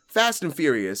 right? Fast and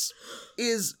Furious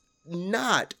is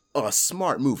not a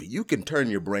smart movie. You can turn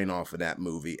your brain off of that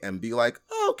movie and be like,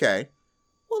 oh, okay,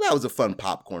 well, that was a fun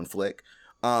popcorn flick.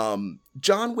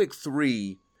 John Wick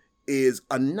 3 is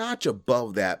a notch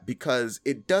above that because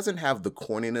it doesn't have the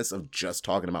corniness of just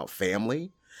talking about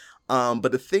family.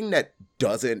 But the thing that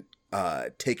doesn't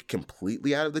take it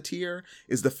completely out of the tier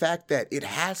is the fact that it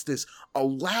has this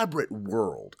elaborate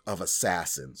world of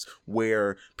assassins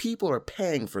where people are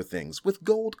paying for things with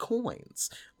gold coins.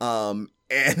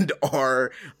 And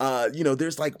are,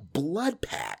 there's like blood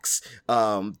packs,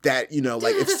 that,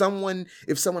 like if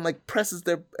someone like presses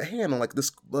their hand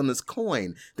on this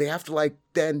coin, they have to like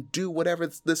then do whatever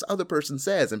this other person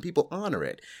says and people honor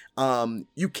it.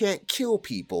 You can't kill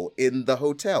people in the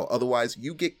hotel. Otherwise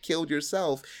you get killed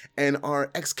yourself and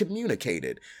are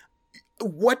excommunicated.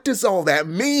 What does all that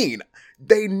mean?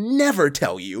 They never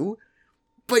tell you.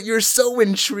 But you're so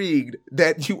intrigued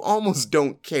that you almost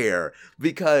don't care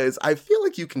because I feel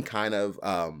like you can kind of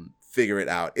figure it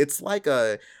out. It's like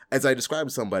as I described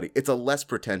to somebody, it's a less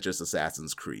pretentious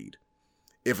Assassin's Creed.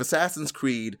 If Assassin's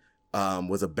Creed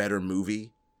was a better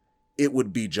movie, it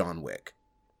would be John Wick.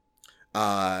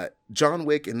 John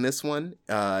Wick in this one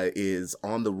is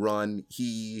on the run.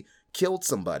 He killed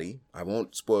somebody. I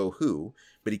won't spoil who,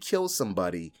 but he kills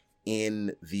somebody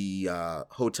in the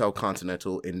Hotel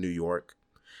Continental in New York.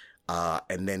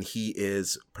 And then he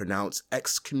is pronounced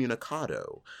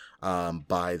excommunicado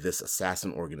by this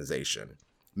assassin organization,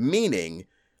 meaning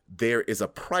there is a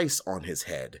price on his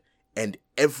head and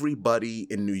everybody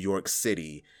in New York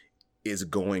City is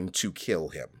going to kill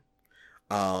him.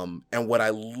 And what I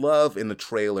love in the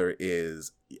trailer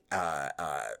is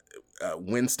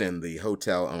Winston, the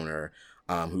hotel owner,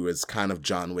 who is kind of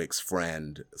John Wick's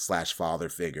friend / father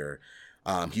figure.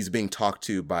 He's being talked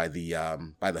to by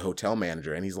the hotel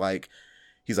manager, and he's like,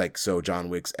 so John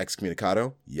Wick's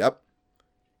excommunicado? Yep.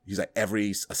 He's like, every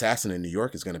assassin in New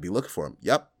York is going to be looking for him.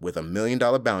 Yep, with $1 million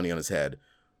bounty on his head.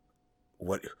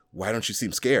 What? Why don't you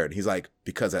seem scared? He's like,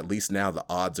 because at least now the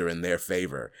odds are in their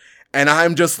favor. And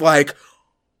I'm just like,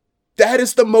 that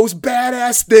is the most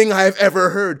badass thing I've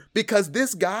ever heard. Because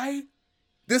this guy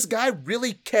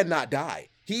really cannot die.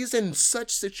 He's in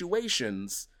such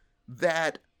situations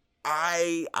that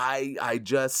my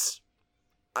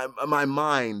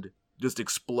mind just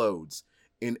explodes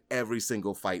in every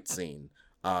single fight scene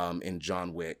in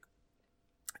John Wick.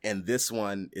 And this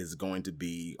one is going to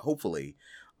be, hopefully,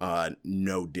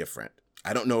 no different.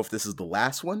 I don't know if this is the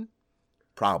last one.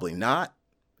 Probably not,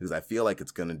 because I feel like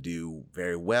it's going to do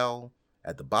very well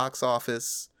at the box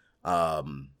office. It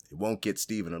won't get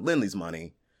Steven or Lindley's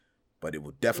money, but it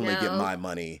will definitely get my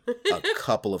money a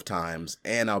couple of times,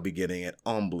 and I'll be getting it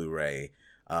on Blu-ray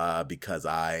because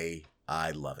I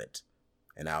love it.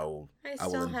 And I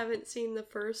still haven't seen the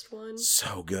first one.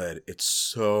 So good. It's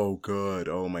so good.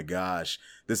 Oh my gosh.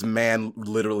 This man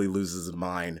literally loses his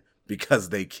mind because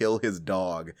they kill his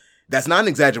dog. That's not an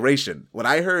exaggeration. When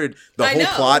I heard the whole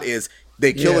plot is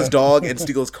they kill his dog and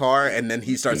steal his car and then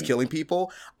he starts killing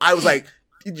people, I was like,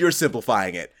 you're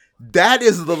simplifying it. That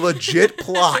is the legit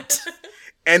plot.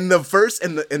 And the first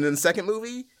and then the second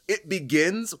movie, it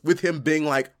begins with him being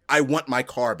like, I want my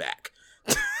car back.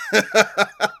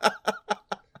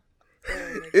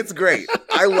 It's great.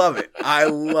 I love it. I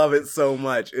love it so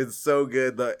much. It's so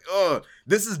good.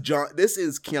 This is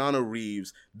Keanu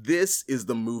Reeves. This is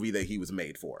the movie that he was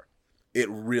made for. It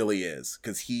really is,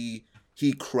 because he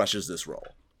crushes this role.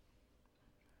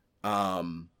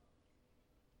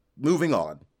 Moving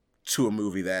on to a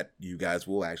movie that you guys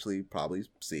will actually probably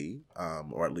see,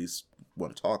 or at least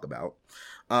want to talk about.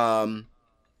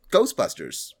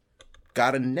 Ghostbusters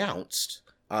got announced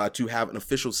to have an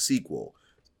official sequel.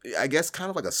 I guess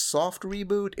kind of like a soft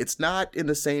reboot. It's not in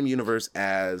the same universe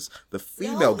as the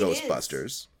female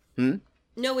Ghostbusters.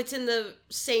 No, it's in the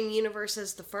same universe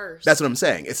as the first. That's what I'm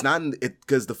saying. It's not in it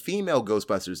because the female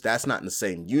Ghostbusters, that's not in the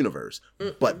same universe.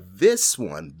 But this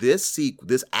one, this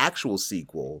actual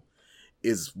sequel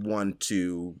is one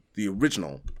to the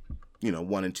original,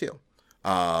 1 and 2.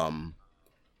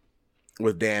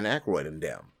 With Dan Aykroyd and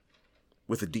them.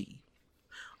 With a D.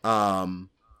 The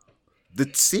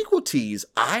sequel tease,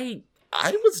 I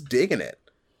was digging it.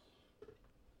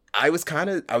 I was kind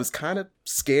of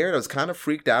scared. I was kind of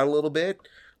freaked out a little bit.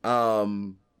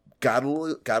 Got a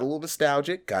little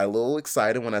nostalgic. Got a little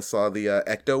excited when I saw the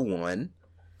Ecto 1,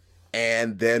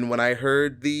 and then when I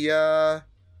heard the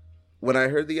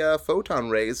photon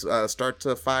rays start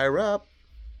to fire up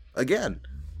again,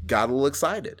 got a little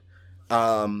excited.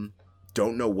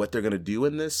 Don't know what they're gonna do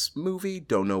in this movie.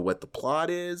 Don't know what the plot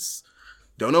is.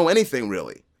 Don't know anything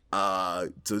really. So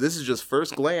this is just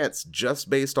first glance, just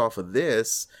based off of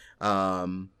this.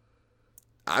 I'm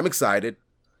excited,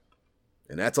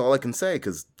 and that's all I can say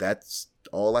because that's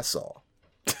all I saw.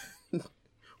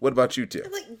 What about you two?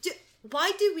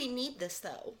 Why do we need this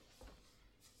though?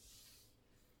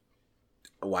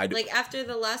 After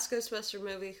the last Ghostbuster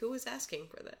movie, who was asking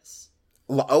for this?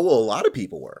 Oh, well, a lot of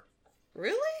people were.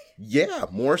 Really? Yeah,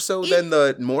 more so than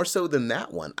that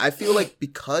one. I feel like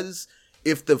because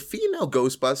if the female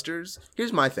Ghostbusters,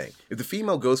 here's my thing. If the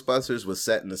female Ghostbusters was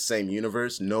set in the same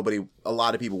universe, a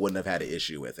lot of people wouldn't have had an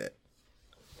issue with it.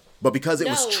 But because it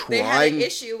was trying... they had an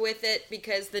issue with it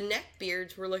because the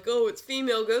neckbeards were like, oh, it's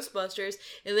female Ghostbusters.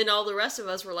 And then all the rest of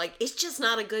us were like, it's just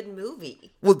not a good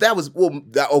movie.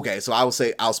 Okay, so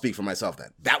I'll speak for myself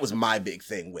then. That was my big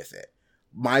thing with it.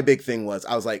 My big thing was,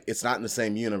 I was like, it's not in the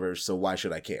same universe, so why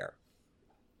should I care?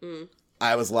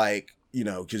 I was like,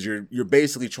 because you're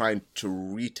basically trying to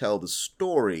retell the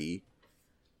story,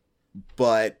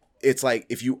 but it's like,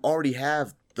 if you already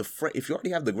have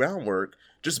the groundwork,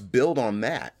 just build on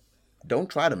that. Don't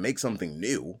try to make something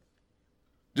new.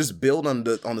 Just build on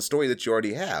the story that you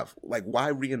already have. Like,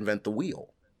 why reinvent the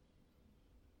wheel?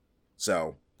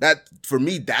 So that, for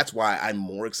me, that's why I'm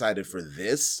more excited for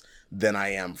this than I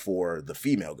am for the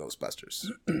female Ghostbusters.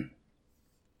 I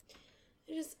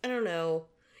don't know.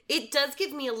 It does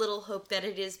give me a little hope that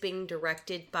it is being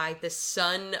directed by the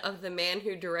son of the man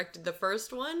who directed the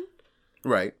first one.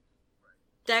 Right.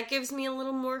 That gives me a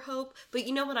little more hope. But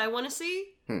you know what I want to see?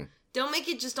 Don't make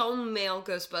it just all male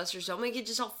Ghostbusters. Don't make it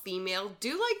just all female.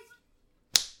 Do,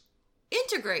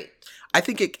 integrate. I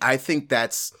think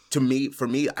that's, for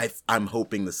me, I'm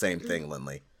hoping the same thing,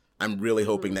 Lindley. I'm really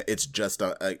hoping that it's just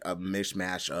a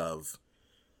mishmash of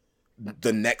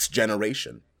the next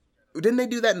generation. Didn't they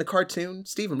do that in the cartoon?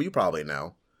 Steven, you probably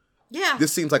know. Yeah.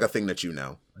 This seems like a thing that you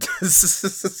know.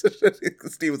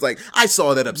 Steve was like, I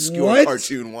saw that obscure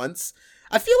cartoon once.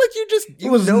 I feel like it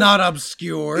was not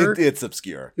obscure. It's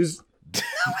obscure. No,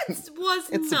 it was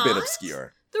it's not. A bit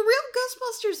obscure. The real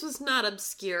Ghostbusters was not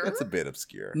obscure. It's a bit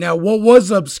obscure. Now, what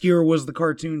was obscure was the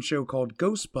cartoon show called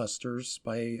Ghostbusters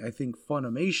by, I think,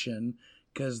 Funimation,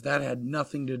 because that had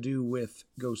nothing to do with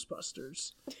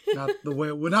Ghostbusters.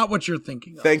 Not what you're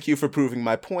thinking of. Thank you for proving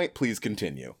my point. Please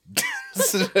continue.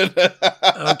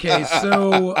 Okay,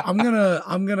 so I'm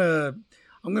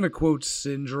gonna quote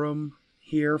Syndrome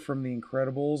here from The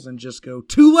Incredibles and just go,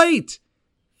 too late!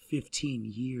 15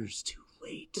 years too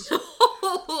late.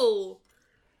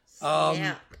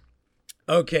 Yeah.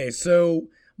 Okay, so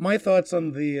my thoughts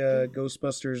on the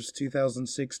Ghostbusters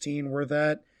 2016 were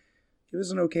that it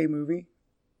was an okay movie.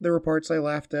 There were parts I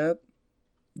laughed at.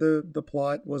 The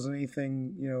plot wasn't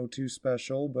anything, too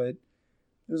special, but it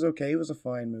was okay. It was a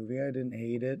fine movie. I didn't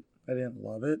hate it. I didn't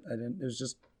love it. It was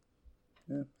just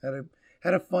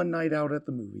had a fun night out at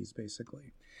the movies,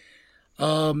 basically.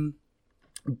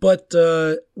 But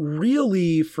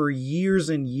really, for years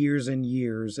and years and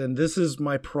years, and this is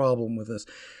my problem with this,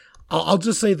 I'll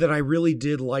just say that I really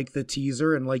did like the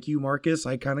teaser, and like you, Marcus,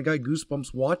 I kind of got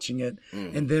goosebumps watching it.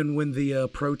 And then when the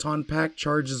proton pack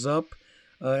charges up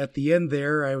at the end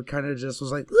there, I kind of just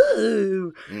was like,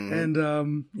 "Whoa!" And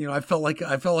I felt like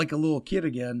a little kid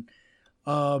again.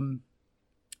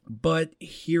 But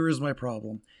here is my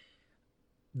problem.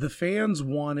 The fans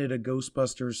wanted a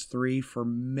Ghostbusters 3 for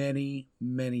many,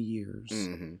 many years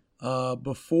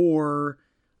before,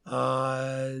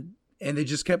 and they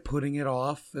just kept putting it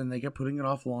off, and they kept putting it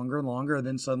off longer and longer, and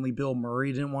then suddenly Bill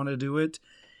Murray didn't want to do it,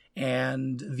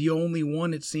 and the only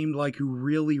one it seemed like who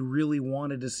really, really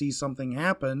wanted to see something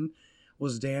happen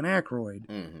was Dan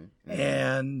Aykroyd,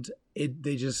 and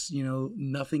they just,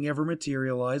 nothing ever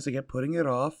materialized. They kept putting it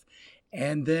off,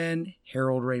 and then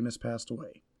Harold Ramis passed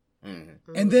away.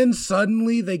 Mm-hmm. And then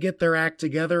suddenly they get their act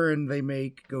together and they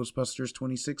make Ghostbusters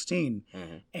 2016.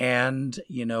 Mm-hmm. And,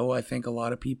 I think a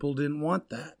lot of people didn't want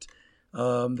that.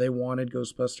 They wanted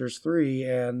Ghostbusters 3,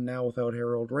 and now without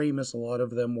Harold Ramis, a lot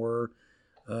of them were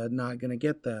not going to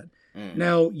get that. Mm-hmm.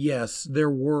 Now, yes, there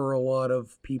were a lot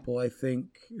of people, I think,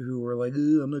 who were like,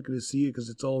 I'm not going to see it because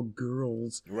it's all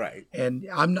girls. Right. And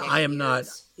I'm not, I am not,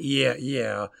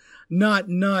 yeah.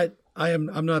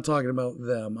 I'm not talking about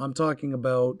them. I'm talking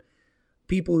about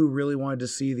people who really wanted to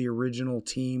see the original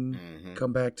team Mm-hmm.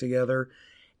 come back together.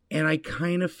 And I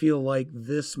kind of feel like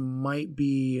this might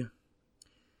be,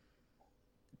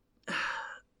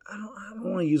 I don't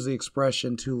want to use the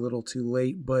expression too little too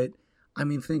late, but I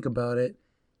mean, think about it.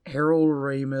 Harold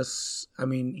Ramis, I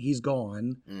mean, he's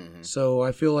gone. Mm-hmm. So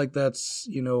I feel like that's,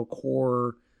 a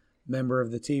core member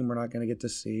of the team we're not going to get to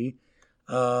see.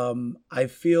 I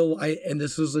feel, and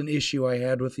this was an issue I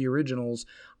had with the originals,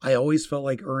 I always felt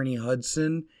like Ernie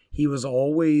Hudson, he was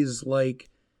always like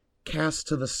cast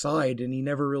to the side and he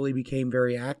never really became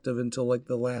very active until like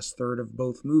the last third of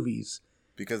both movies.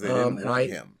 Because they didn't want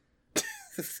him.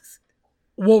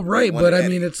 Well, right, but I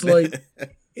mean, Eddie.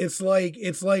 it's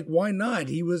like, why not?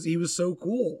 He was so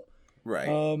cool. Right.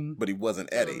 But he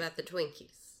wasn't Tell Eddie. him about the Twinkies.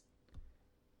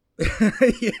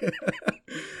 Yeah.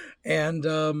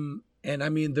 And I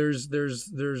mean, there's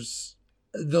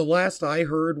the last I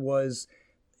heard was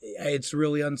it's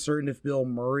really uncertain if Bill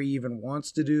Murray even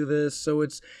wants to do this. So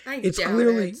it's doubt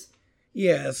clearly, it.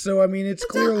 yeah. So I mean, it's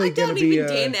clearly I going don't to be. even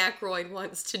Dan Aykroyd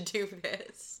wants to do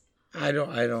this. I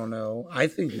don't know. I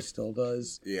think he still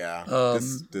does. Yeah.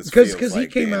 This 'cause feels he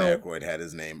like came Dan out- Aykroyd had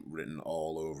his name written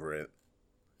all over it.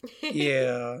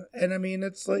 Yeah, and I mean,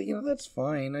 it's like, that's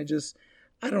fine. I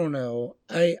don't know.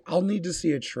 I'll need to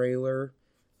see a trailer.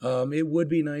 It would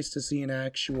be nice to see an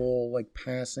actual like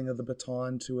passing of the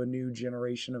baton to a new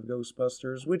generation of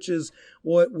Ghostbusters, which is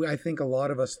what I think a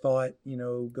lot of us thought,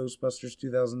 Ghostbusters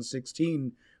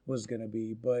 2016 was going to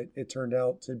be, but it turned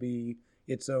out to be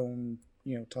its own,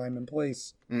 time and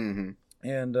place. Mm-hmm.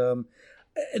 And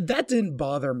that didn't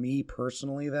bother me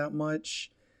personally that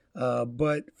much.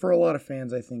 But for a lot of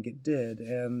fans, I think it did.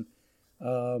 And,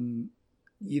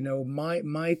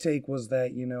 my take was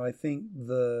that, I think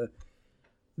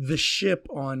the ship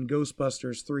on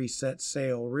Ghostbusters 3 set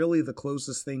sail. Really, the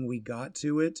closest thing we got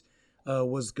to it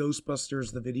was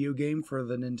Ghostbusters, the video game for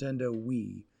the Nintendo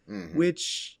Wii, Mm-hmm.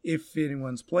 which, if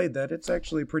anyone's played that, it's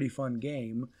actually a pretty fun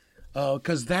game.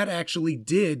 Because that actually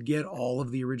did get all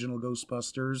of the original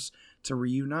Ghostbusters to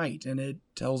reunite, and it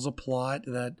tells a plot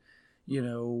that,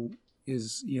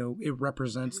 is, it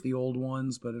represents the old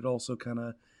ones, but it also kind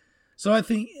of. So I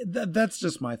think that's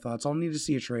just my thoughts. I'll need to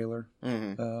see a trailer,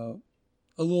 Mm-hmm.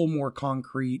 a little more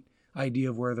concrete idea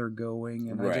of where they're going,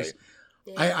 and Right.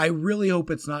 I really hope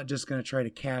it's not just going to try to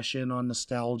cash in on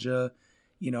nostalgia.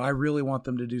 I really want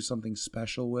them to do something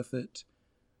special with it.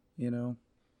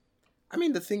 I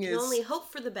mean, the thing You is, can only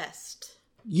hope for the best.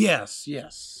 Yes.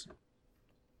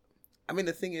 I mean,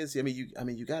 the thing is,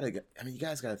 you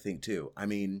guys gotta think too. I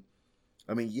mean,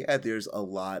 yeah, there's a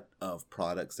lot of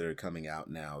products that are coming out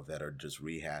now that are just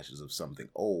rehashes of something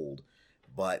old,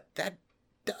 but that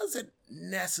doesn't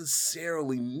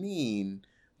necessarily mean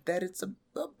that it's a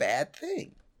bad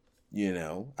thing.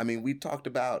 I mean, we talked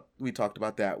about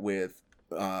that with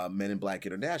Men in Black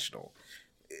International.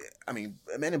 I mean,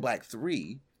 Men in Black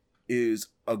 3 is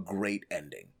a great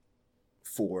ending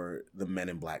for the Men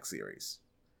in Black series.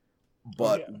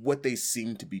 But what they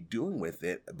seem to be doing with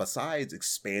it, besides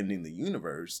expanding the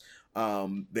universe,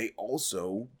 they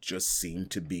also just seem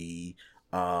to be,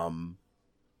 kind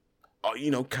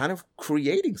of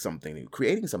creating something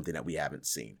that we haven't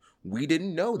seen. We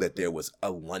didn't know that there was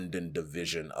a London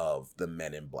division of the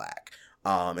Men in Black.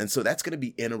 And so that's going to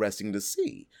be interesting to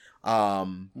see.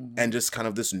 And just kind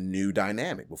of this new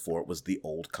dynamic. Before it was the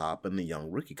old cop and the young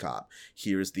rookie cop.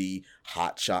 Here's the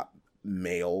hotshot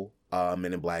male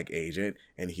Men in Black agent,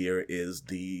 and here is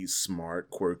the smart,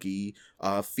 quirky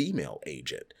female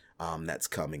agent that's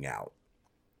coming out.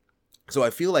 So I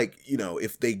feel like,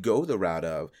 if they go the route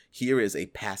of, here is a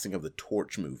passing of the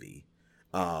torch movie,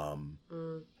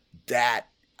 that,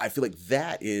 I feel like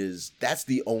that's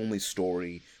the only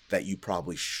story that you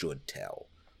probably should tell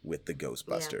with the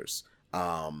Ghostbusters.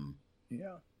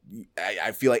 Yeah.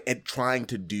 I feel like trying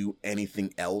to do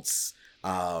anything else,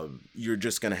 you're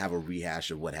just going to have a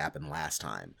rehash of what happened last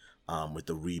time with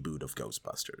the reboot of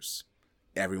Ghostbusters.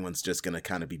 Everyone's just going to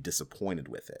kind of be disappointed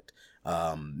with it.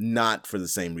 Not for the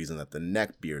same reason that the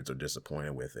neckbeards are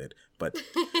disappointed with it, but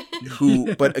who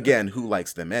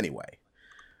likes them anyway?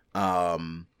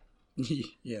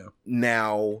 Yeah.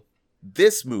 Now,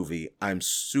 This movie, I'm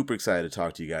super excited to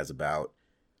talk to you guys about.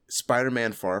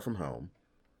 Spider-Man Far From Home.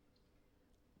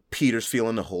 Peter's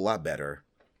feeling a whole lot better.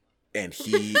 And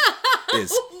he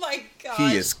is Oh my gosh.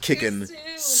 he is too kicking soon.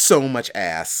 so much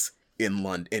ass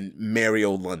in merry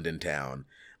old London town.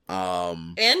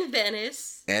 And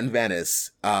Venice. And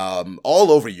Venice.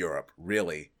 All over Europe,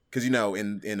 really. Because, you know,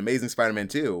 in Amazing Spider-Man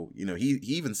 2, you know, he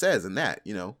even says in that,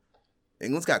 you know,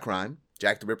 England's got crime.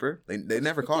 Jack the Ripper, they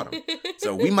never caught him.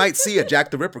 So we might see a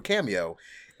Jack the Ripper cameo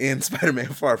in Spider-Man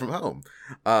Far From Home.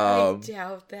 I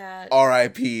doubt that.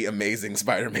 R.I.P. Amazing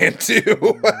Spider-Man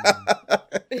 2.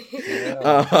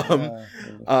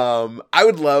 I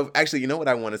would love, actually, you know what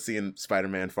I want to see in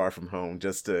Spider-Man Far From Home,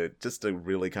 just to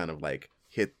really kind of like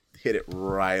hit it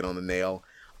right on the nail.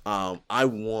 I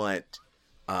want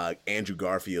Andrew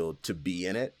Garfield to be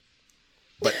in it,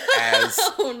 but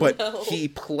No.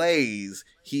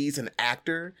 he's an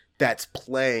actor that's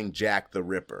playing Jack the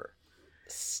Ripper.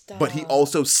 Stop. But he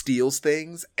also steals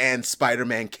things, and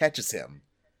Spider-Man catches him.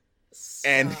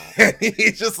 Stop. And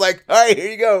he's just like, all right,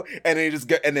 here you go. And then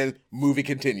and then movie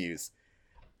continues.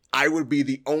 I would be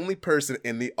the only person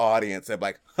in the audience that'd be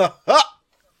like, ha ha,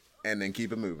 and then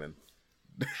keep it moving.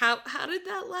 How did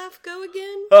that laugh go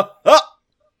again? Ha ha.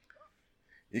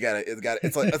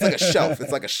 It's like a shelf.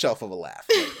 It's like a shelf of a laugh.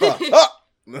 Like, ha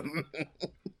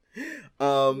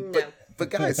ha. But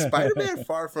guys, Spider-Man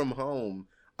Far From Home,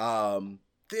 I'm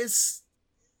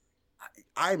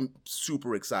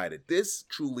super excited. This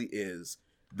truly is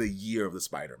the year of the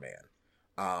Spider-Man.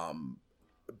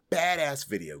 Badass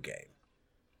video game.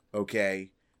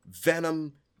 Okay?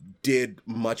 Venom did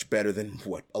much better than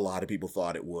what a lot of people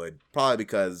thought it would. Probably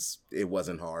because it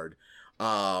wasn't hard.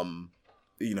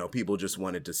 You know, people just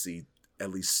wanted to see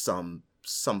at least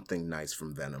something nice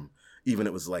from Venom. Even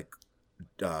it was like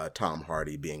Tom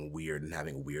Hardy being weird and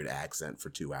having a weird accent for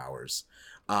 2 hours.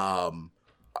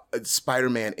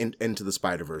 Spider-Man Into the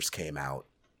Spider-Verse came out.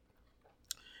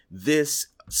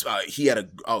 He had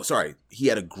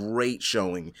a great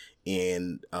showing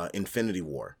in Infinity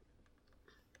War.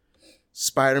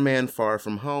 Spider-Man Far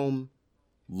From Home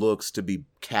looks to be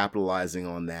capitalizing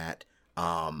on that.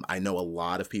 I know a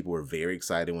lot of people were very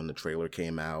excited when the trailer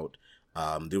came out.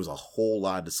 There was a whole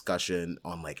lot of discussion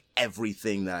on like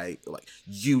everything that like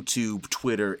YouTube,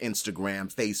 Twitter,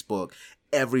 Instagram, Facebook.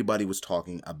 Everybody was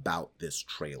talking about this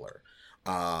trailer.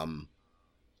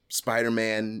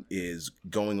 Spider-Man is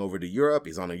going over to Europe.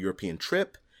 He's on a European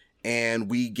trip. And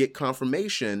we get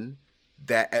confirmation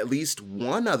that at least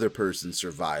one other person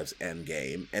survives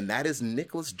Endgame. And that is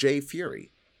Nicolas J.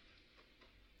 Fury,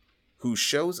 who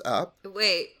shows up.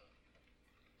 Wait,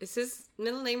 is his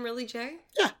middle name really Jay?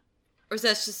 Yeah. Or is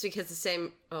that just because the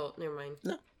same... Oh, never mind.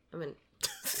 No. I mean...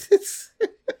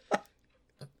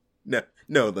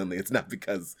 No, Lindley, it's not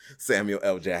because Samuel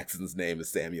L. Jackson's name is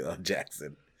Samuel L.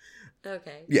 Jackson.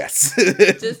 Okay. Yes.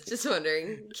 just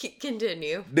wondering.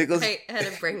 Continue. Nicholas... I had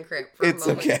a brain cramp for a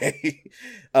moment. It's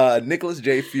okay. Nicolas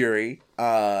J. Fury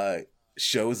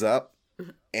shows up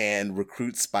and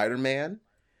recruits Spider-Man.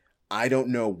 I don't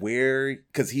know where...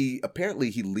 Because he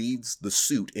leads the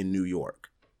suit in New York.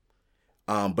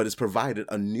 But is provided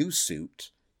a new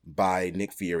suit by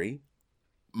Nick Fury.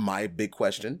 My big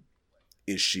question,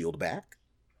 is S.H.I.E.L.D. back?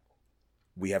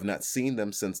 We have not seen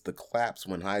them since the collapse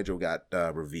when Hydra got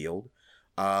revealed.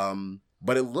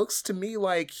 But it looks to me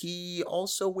like he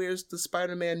also wears the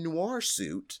Spider-Man Noir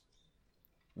suit,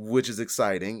 which is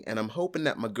exciting. And I'm hoping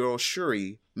that my girl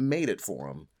Shuri made it for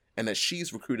him and that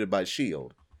she's recruited by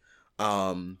S.H.I.E.L.D.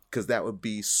 Because that would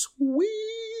be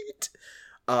sweet.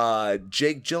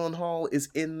 Jake Gyllenhaal is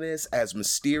in this as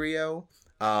Mysterio.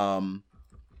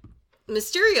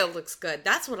 Mysterio looks good.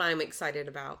 That's what I'm excited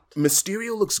about.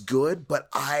 Mysterio looks good, but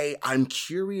I'm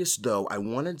curious though. I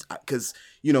wanted, because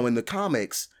you know in the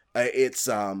comics it's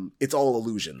all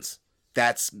illusions.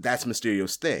 That's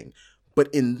Mysterio's thing. But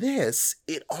in this,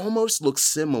 it almost looks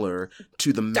similar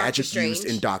to the magic used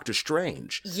in Doctor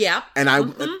Strange. Yep. And I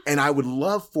would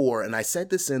love for, and I said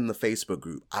this in the Facebook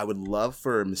group, I would love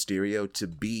for Mysterio to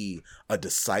be a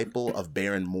disciple of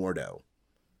Baron Mordo.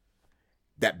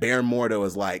 That Baron Mordo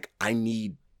is like, I'm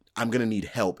going to need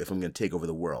help if I'm going to take over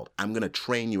the world. I'm going to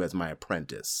train you as my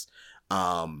apprentice.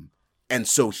 And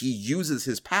so he uses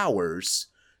his powers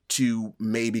to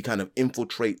maybe kind of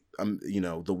infiltrate,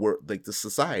 the world, like the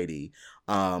society,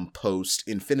 post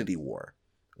Infinity War,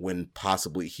 when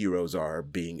possibly heroes are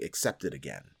being accepted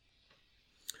again.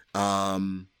 I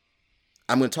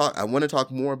want to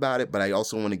talk more about it, but I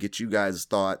also want to get you guys'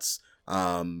 thoughts.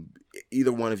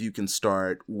 Either one of you can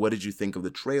start. What did you think of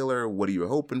the trailer? What are you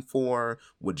hoping for?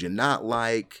 Would you not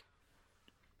like?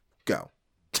 Go.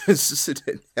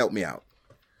 Help me out.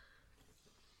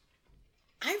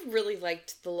 I really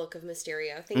liked the look of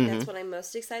Mysterio. I think that's what I'm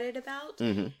most excited about.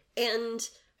 And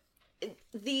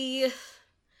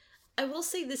I will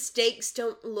say the stakes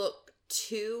don't look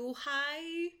too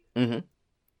high.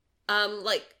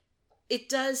 Like, it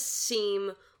does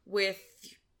seem with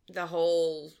the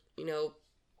whole,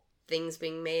 things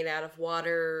being made out of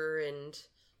water and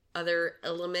other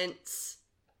elements,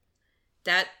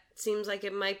 that seems like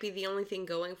it might be the only thing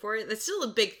going for it. That's still a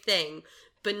big thing,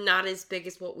 but not as big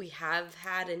as what we have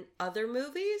had in other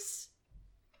movies.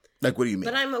 Like, what do you mean?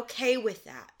 But I'm okay with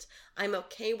that. I'm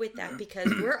okay with that because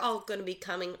we're all going to be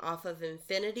coming off of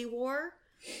Infinity War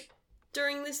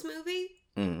during this movie.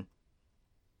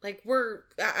 Like,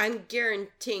 I'm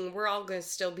guaranteeing we're all going to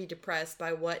still be depressed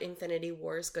by what Infinity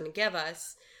War is going to give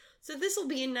us. So this will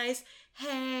be a nice,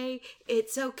 hey,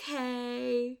 it's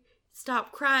okay.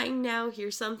 Stop crying now.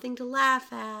 Here's something to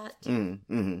laugh at.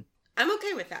 I'm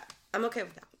okay with that.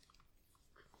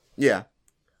 Yeah.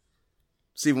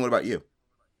 Steven, what about you?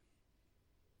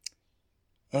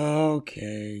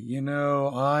 Okay,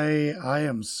 I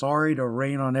am sorry to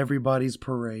rain on everybody's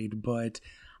parade, but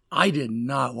I did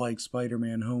not like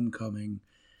Spider-Man Homecoming.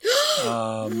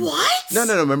 What?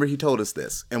 No. Remember, he told us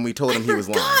this, and we told him he was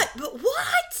lying. But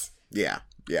what? Yeah.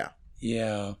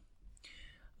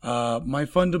 My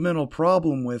fundamental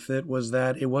problem with it was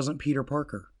that it wasn't Peter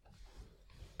Parker.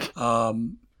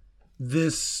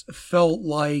 This felt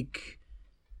like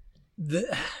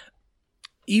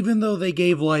even though they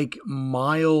gave like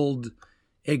mild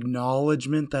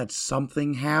acknowledgement that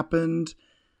something happened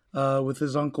with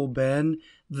his Uncle Ben,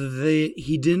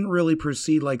 he didn't really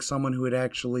proceed like someone who had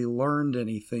actually learned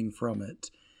anything from it.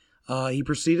 He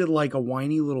proceeded like a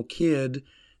whiny little kid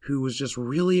who was just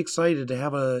really excited to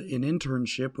have an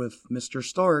internship with Mr.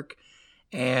 Stark,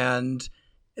 and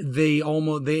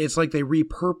it's like they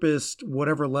repurposed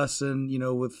whatever lesson,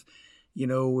 with,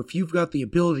 if you've got the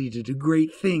ability to do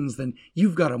great things, then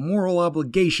you've got a moral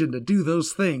obligation to do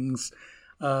those things.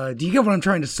 Do you get what I'm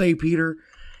trying to say, Peter?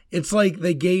 It's like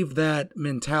they gave that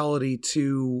mentality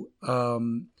to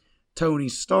Tony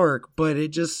Stark, but it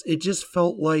just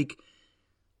felt like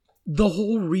the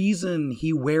whole reason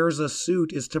he wears a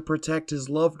suit is to protect his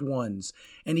loved ones,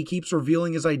 and he keeps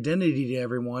revealing his identity to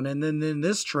everyone. And then in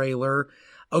this trailer,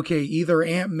 okay, either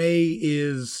Aunt May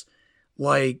is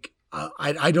like,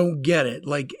 I don't get it.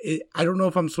 Like, I don't know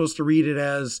if I'm supposed to read it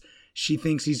as she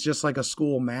thinks he's just like a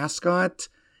school mascot,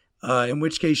 in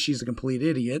which case she's a complete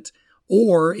idiot,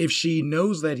 or if she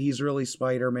knows that he's really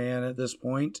Spider-Man at this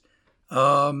point.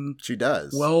 She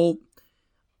does. Well,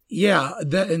 yeah,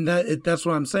 that's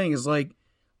what I'm saying is like,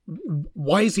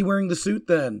 why is he wearing the suit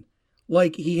then?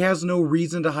 Like, he has no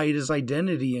reason to hide his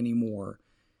identity anymore.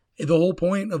 The whole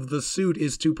point of the suit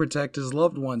is to protect his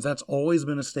loved ones. That's always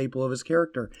been a staple of his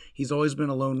character. He's always been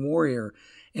a lone warrior.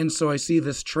 And so I see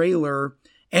this trailer,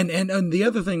 and the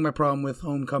other thing, my problem with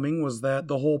Homecoming was that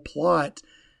the whole plot,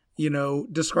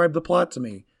 describe the plot to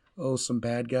me. Oh, some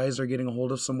bad guys are getting a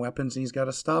hold of some weapons and he's got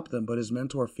to stop them, but his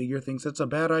mentor figure thinks it's a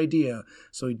bad idea,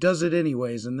 so he does it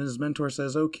anyways, and then his mentor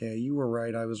says, okay, you were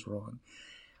right, I was wrong.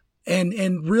 And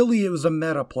really, it was a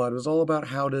meta plot. It was all about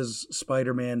how does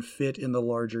Spider-Man fit in the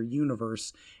larger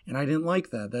universe, and I didn't like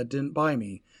that. That didn't buy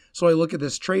me. So I look at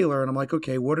this trailer and I'm like,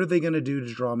 okay, what are they going to do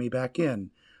to draw me back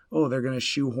in? Oh, they're going to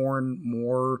shoehorn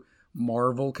more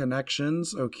Marvel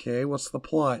connections. Okay, what's the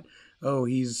plot? Oh,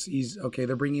 he's okay,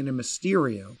 they're bringing in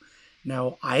Mysterio.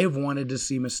 Now, I have wanted to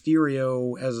see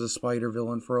Mysterio as a spider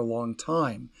villain for a long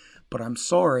time, but I'm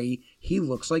sorry, he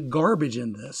looks like garbage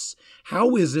in this.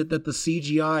 How is it that the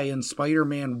CGI in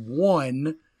Spider-Man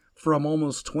 1 from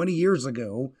almost 20 years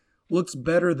ago looks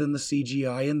better than the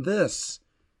CGI in this?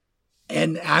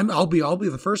 And I'll be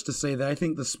the first to say that I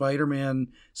think the Spider-Man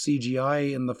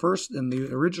CGI in the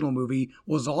original movie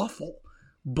was awful.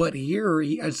 But here,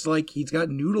 it's like he's got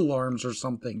noodle arms or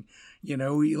something.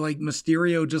 Like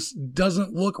Mysterio just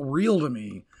doesn't look real to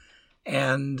me.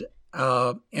 And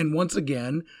once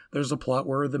again, there's a plot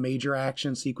where the major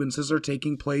action sequences are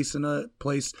taking place in a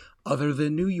place other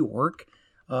than New York.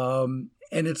 And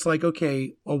it's like,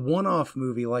 okay, a one-off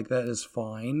movie like that is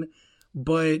fine.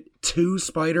 But 2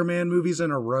 Spider-Man movies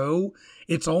in a row,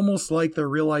 it's almost like they're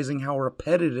realizing how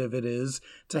repetitive it is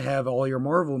to have all your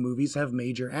Marvel movies have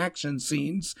major action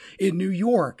scenes in New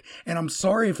York. And I'm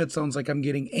sorry if it sounds like I'm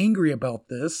getting angry about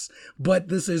this, but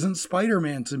this isn't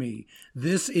Spider-Man to me.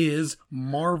 This is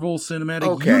Marvel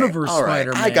Cinematic Universe all right.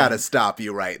 Spider-Man. I gotta stop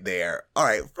you right there. All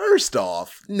right, first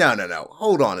off, no.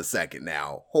 Hold on a second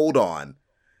now. Hold on.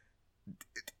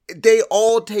 They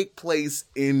all take place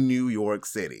in New York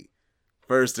City.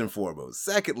 First and foremost.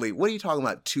 Secondly, what are you talking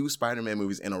about? 2 Spider-Man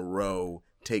movies in a row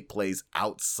take place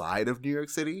outside of New York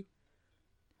City?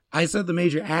 I said the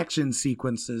major action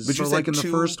sequences. But so you like said in the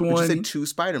first one, you said 2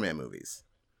 Spider-Man movies.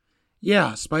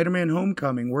 yeah, Spider-Man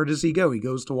Homecoming. Where does he go? He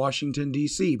goes to Washington,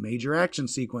 D.C. Major action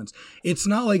sequence. It's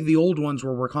not like the old ones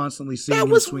where we're constantly seeing That him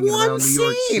was swinging one around New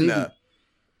York scene. City.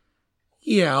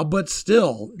 Yeah, but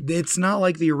still, it's not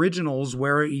like the originals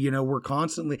where, we're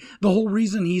constantly... The whole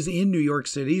reason he's in New York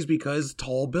City is because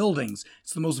tall buildings.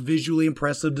 It's the most visually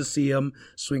impressive to see him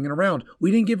swinging around.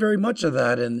 We didn't get very much of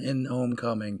that in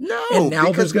Homecoming. No, and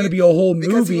now there's going to be a whole movie...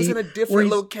 Because he was in a where different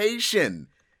he's- location.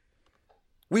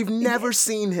 We've never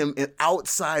seen him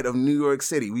outside of New York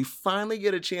City. We finally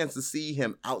get a chance to see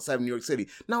him outside of New York City.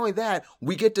 Not only that,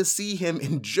 we get to see him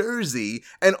in Jersey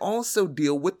and also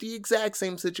deal with the exact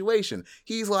same situation.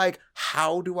 He's like,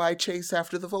 how do I chase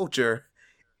after the vulture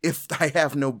if I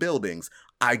have no buildings?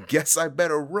 I guess I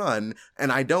better run,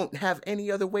 and I don't have any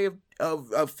other way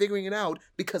of figuring it out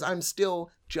because I'm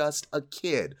still just a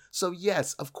kid. So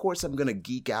yes, of course I'm going to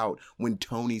geek out when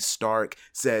Tony Stark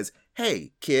says,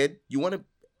 hey, kid, you want to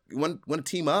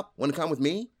team up? Want to come with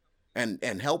me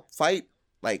and help fight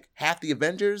like half the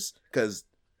Avengers? Because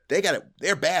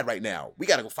they're bad right now. We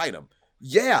got to go fight them.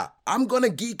 Yeah, I'm going to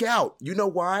geek out. You know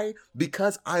why?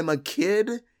 Because I'm a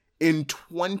kid in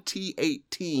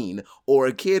 2018 or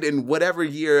a kid in whatever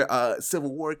year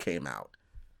Civil War came out.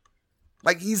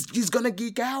 Like he's going to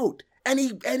geek out.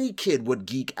 Any kid would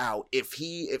geek out if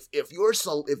your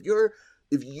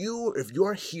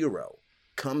hero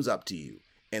comes up to you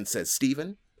and says,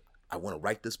 Steven, I want to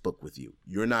write this book with you.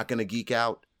 You're not going to geek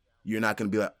out. You're not going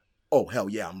to be like, oh, hell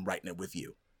yeah, I'm writing it with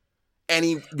you.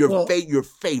 Your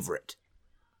favorite.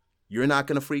 You're not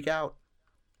going to freak out.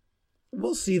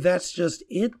 Well, see, that's just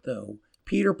it, though.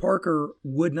 Peter Parker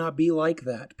would not be like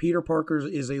that. Peter Parker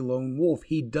is a lone wolf.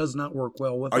 He does not work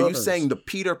well with others. Are you saying the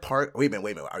Peter Parker... Wait a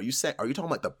minute. Are you talking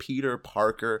about the Peter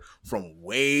Parker from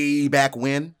way back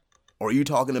when? Or are you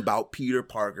talking about Peter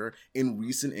Parker in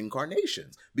recent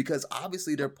incarnations? Because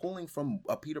obviously they're pulling from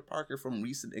a Peter Parker from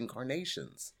recent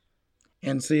incarnations.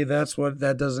 And see,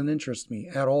 that doesn't interest me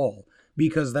at all.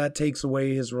 Because that takes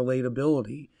away his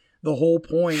relatability. The whole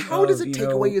point How does it take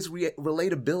away his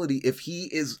relatability if he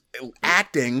is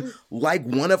acting like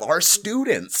one of our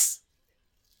students?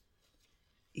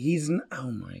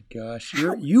 Oh my gosh,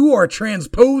 you are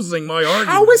transposing my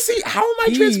argument. How am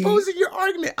I transposing your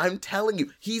argument? I'm telling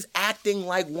you, he's acting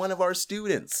like one of our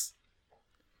students.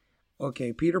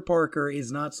 Okay, Peter Parker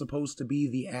is not supposed to be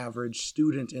the average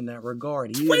student in that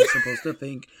regard. He is supposed to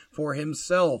think for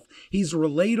himself. He's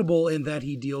relatable in that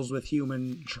he deals with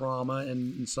human trauma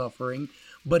and suffering,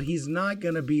 but he's not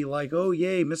going to be like, oh,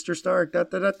 yay, Mr. Stark,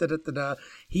 da-da-da-da-da-da.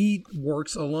 He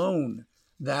works alone.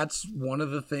 That's one of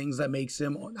the things that makes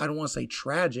him, I don't want to say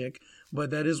tragic,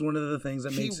 but that is one of the things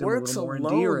that makes him a little more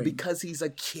endearing. He works alone because he's a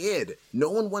kid.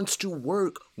 No one wants to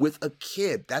work with a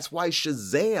kid. That's why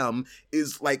Shazam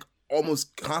is like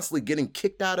almost constantly getting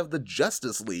kicked out of the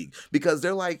Justice League because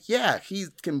they're like, yeah, he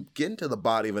can get into the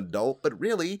body of an adult, but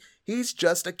really, he's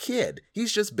just a kid.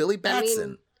 He's just Billy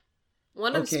Batson.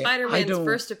 One of Spider-Man's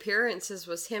first appearances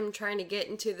was him trying to get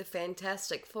into the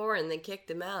Fantastic Four, and they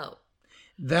kicked him out.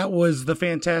 That was the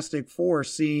Fantastic Four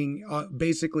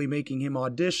basically making him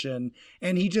audition,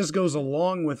 and he just goes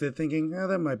along with it thinking,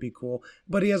 that might be cool.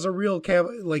 But he has a real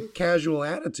casual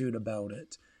attitude about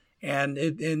it. And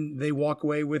they walk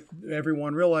away with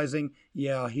everyone realizing,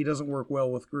 yeah, he doesn't work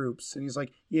well with groups. And he's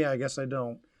like, yeah, I guess I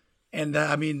don't. And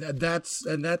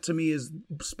that to me is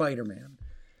Spider-Man.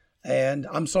 And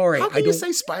I'm sorry. How can you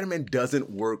say Spider-Man doesn't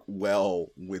work well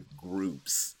with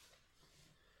groups?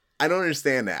 I don't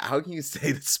understand that. How can you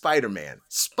say that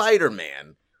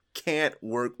Spider-Man can't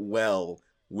work well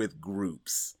with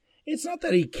groups? It's not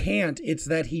that he can't, it's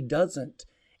that he doesn't.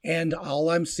 And all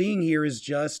I'm seeing here is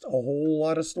just a whole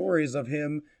lot of stories of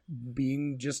him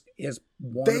being just as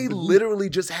one. They literally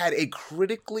just had a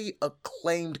critically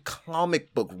acclaimed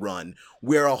comic book run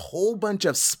where a whole bunch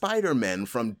of Spider-Men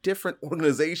from different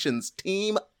organizations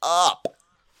team up.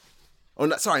 Oh,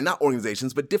 not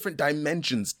organizations, but different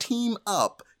dimensions team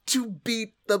up to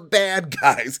beat the bad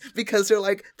guys because they're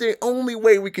like, the only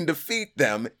way we can defeat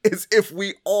them is if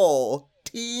we all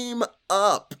team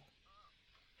up.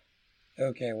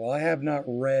 Okay, well, I have not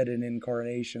read an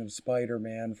incarnation of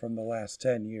Spider-Man from the last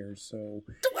 10 years, so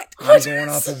I'm going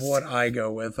off of what I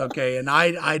go with, okay? And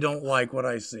I don't like what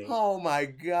I see. Oh my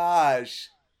gosh.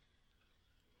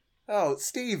 Oh,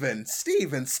 Steven,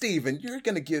 you're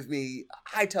going to give me...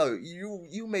 I tell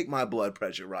you make my blood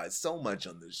pressure rise so much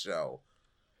on this show.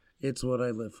 It's what I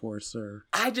live for, sir.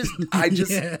 I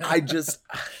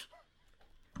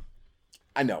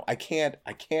know, I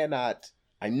cannot...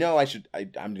 I know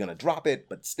I'm going to drop it,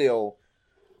 but still,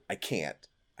 I can't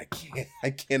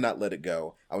I cannot let it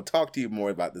go. I'll talk to you more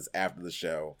about this after the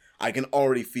show. I can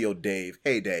already feel Dave.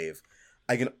 Hey, Dave.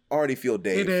 I can already feel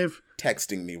Dave, Hey, Dave.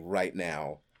 texting me right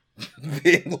now.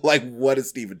 Being like, what is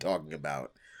Steven talking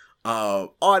about?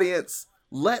 Audience,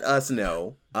 let us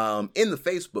know. In the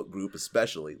Facebook group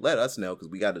especially, let us know, because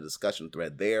we got a discussion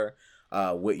thread there.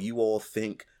 What you all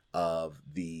think of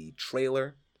the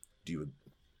trailer. Do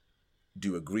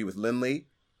you agree with Lindley?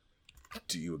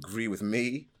 Do you agree with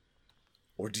me?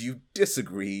 Or do you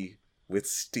disagree with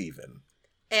Steven?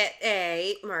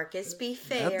 Marcus, be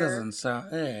fair. That doesn't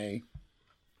sound... Hey.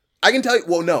 I can tell you,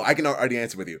 well, no, I can already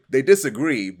answer with you. They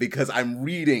disagree because I'm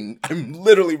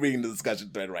literally reading the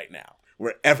discussion thread right now,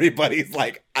 where everybody's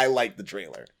like, I like the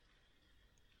trailer.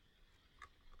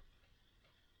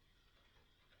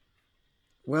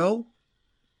 Well,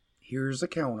 here's a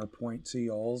counterpoint to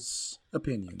y'all's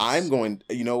opinions.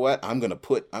 You know what? I'm going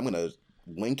to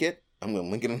link it. I'm going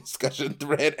to link it in the discussion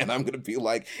thread, and I'm going to be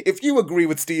like, if you agree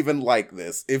with Steven, like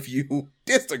this. If you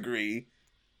disagree,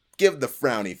 give the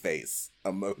frowny face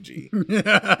emoji.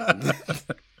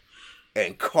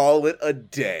 And call it a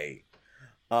day.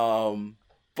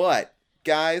 But,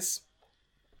 guys,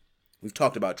 we've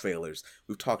talked about trailers.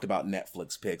 We've talked about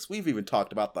Netflix picks. We've even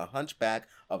talked about The Hunchback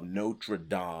of Notre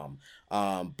Dame.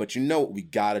 But you know what we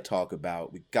got to talk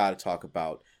about? We got to talk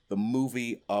about the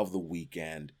movie of the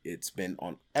weekend. It's been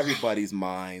on everybody's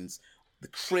minds. The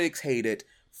critics hate it.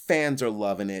 Fans are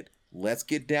loving it. Let's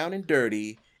get down and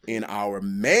dirty in our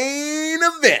main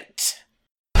event.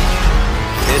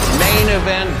 It's main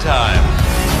event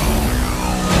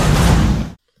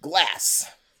time.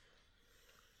 Glass.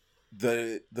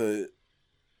 The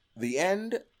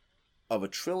end of a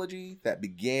trilogy that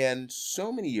began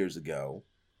so many years ago.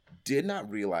 Did not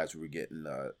realize we were getting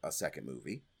a second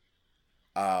movie.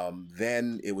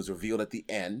 Then it was revealed at the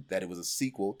end that it was a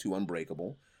sequel to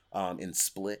Unbreakable in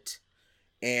Split.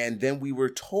 And then we were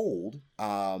told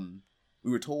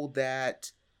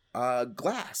that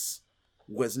Glass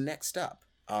was next up,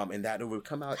 and that it would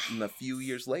come out in a few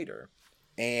years later.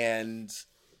 And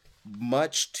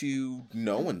much to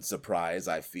no one's surprise,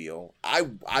 I feel,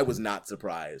 I was not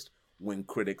surprised when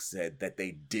critics said that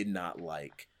they did not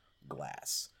like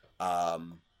Glass.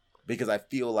 Because I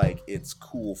feel like it's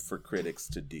cool for critics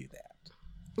to do that.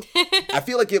 I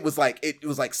feel like it was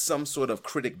like some sort of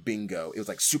critic bingo. It was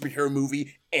like superhero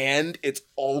movie and it's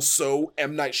also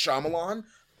M. Night Shyamalan.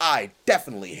 I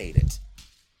definitely hate it.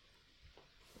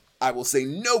 I will say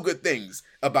no good things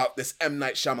about this M.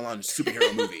 Night Shyamalan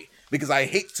superhero movie because I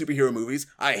hate superhero movies.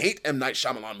 I hate M. Night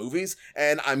Shyamalan movies,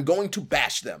 and I'm going to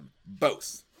bash them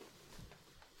both.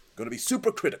 Going to be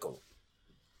super critical.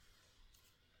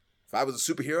 If I was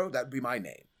a superhero, that would be my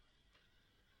name.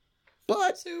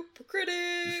 But Super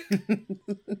critic.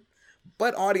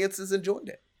 but audiences enjoyed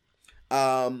it.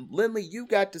 Lindley, you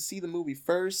got to see the movie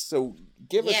first, so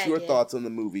give us your thoughts on the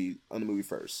movie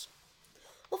first.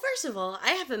 Well, first of all,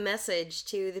 I have a message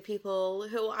to the people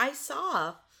who I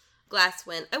saw Glass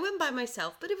win. I went by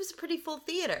myself, but it was a pretty full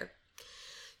theater.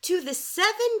 To the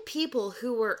 7 people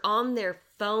who were on their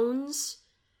phones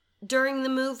during the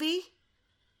movie,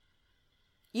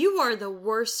 you are the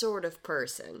worst sort of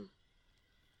person.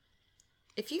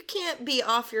 If you can't be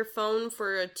off your phone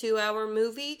for a 2-hour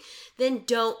movie, then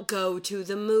don't go to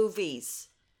the movies.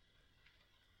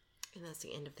 And that's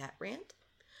the end of that rant.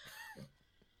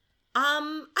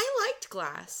 I liked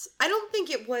Glass. I don't think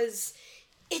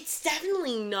it's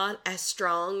definitely not as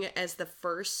strong as the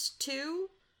first 2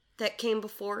 that came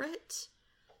before it.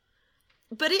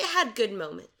 But it had good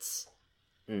moments.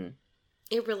 Mm.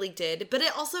 It really did. But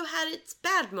it also had its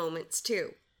bad moments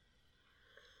too.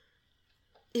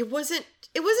 It wasn't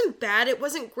bad, it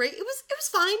wasn't great. It was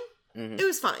fine. Mm-hmm. It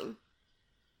was fine.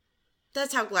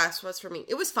 That's how Glass was for me.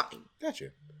 It was fine.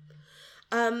 Gotcha.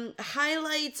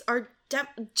 Highlights are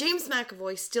James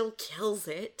McAvoy still kills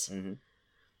it. Mm-hmm.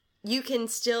 You can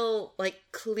still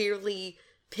clearly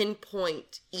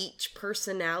pinpoint each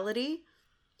personality,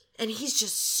 and he's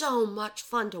just so much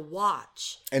fun to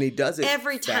watch. And he does it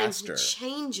every faster. Time he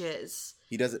changes.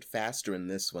 He does it faster in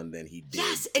this one than he did.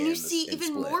 Yes, and you see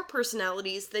even more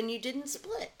personalities than you did in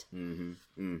Split. Mm-hmm.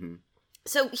 Mm-hmm.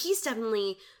 So he's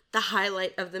definitely the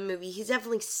highlight of the movie. He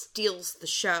definitely steals the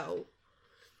show.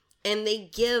 And they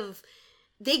give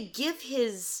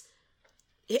his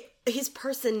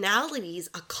personalities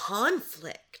a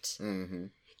conflict. Mm-hmm.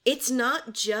 It's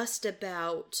not just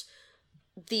about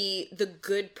the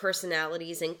good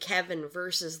personalities and Kevin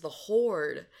versus the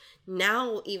Horde.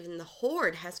 Now even the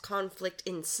Horde has conflict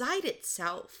inside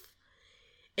itself.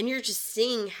 And you're just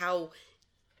seeing how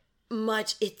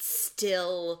much it's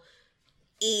still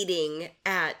eating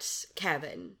at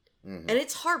Kevin. And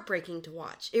it's heartbreaking to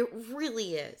watch. It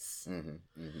really is.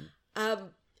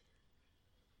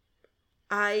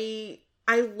 I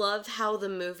love how the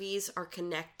movies are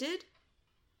connected.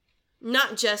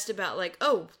 Not just about like,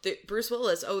 oh, Bruce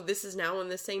Willis, oh, this is now in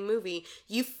the same movie.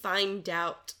 You find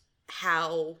out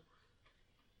how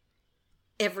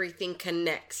everything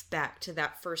connects back to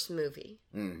that first movie.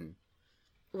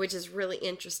 Which is really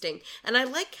interesting. And I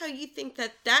like how you think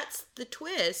that that's the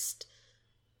twist,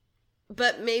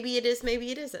 but maybe it is,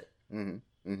 maybe it isn't.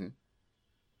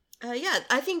 Yeah,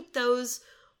 I think those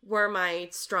were my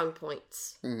strong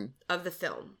points of the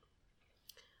film.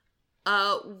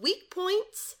 Weak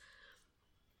points,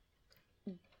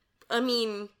 I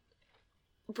mean,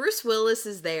 Bruce Willis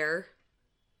is there.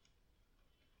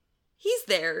 He's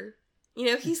there. You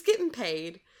know, he's getting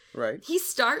paid. Right. He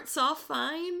starts off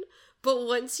fine, but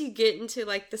once you get into,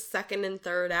 like, the second and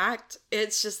third act,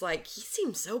 it's just like, he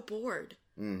seems so bored.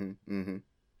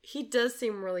 He does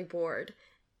seem really bored.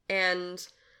 And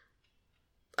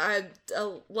a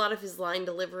lot of his line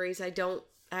deliveries I don't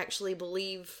actually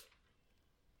believe.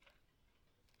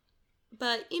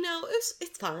 But, you know,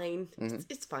 it's fine.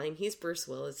 It's fine. He's Bruce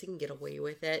Willis. He can get away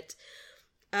with it.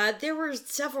 There were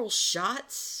several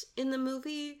shots in the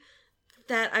movie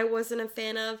that I wasn't a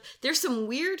fan of. There's some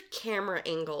weird camera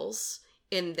angles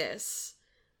in this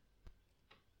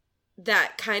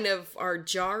that kind of are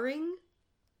jarring.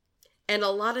 And a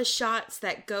lot of shots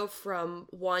that go from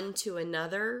one to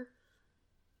another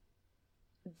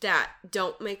that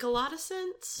don't make a lot of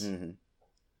sense. And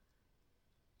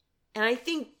I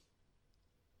think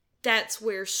that's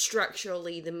where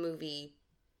structurally the movie,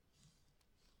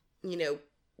 you know,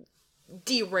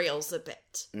 derails a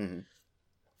bit.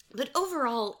 But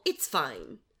overall, it's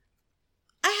fine.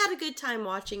 I had a good time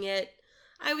watching it.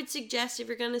 I would suggest if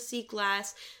you're going to see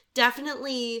Glass,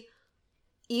 definitely,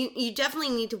 you definitely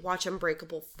need to watch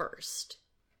Unbreakable first.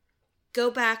 Go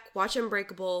back, watch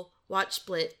Unbreakable, watch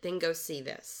Split, then go see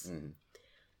this.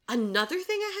 Another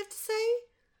thing I have to say,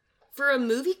 for a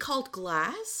movie called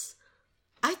Glass,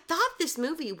 I thought this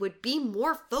movie would be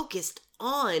more focused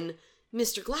on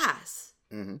Mr. Glass.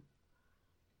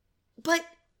 But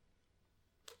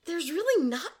there's really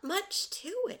not much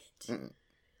to it.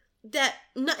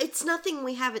 It's nothing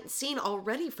we haven't seen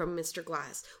already from Mr.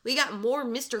 Glass. We got more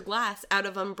Mr. Glass out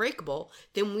of Unbreakable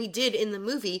than we did in the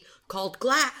movie called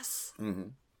Glass.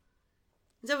 So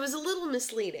it was a little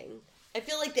misleading. I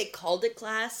feel like they called it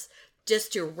Glass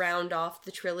just to round off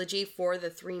the trilogy for the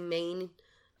three main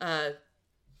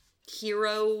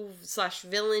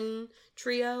hero/villain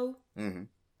trio.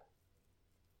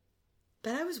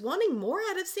 But I was wanting more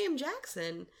out of Sam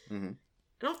Jackson. I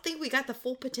don't think we got the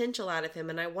full potential out of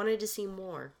him, and I wanted to see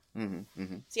more. So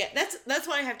yeah, that's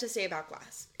what I have to say about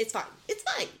Glass. It's fine. It's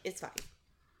fine. It's fine.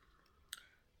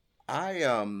 I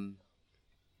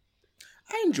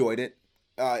enjoyed it.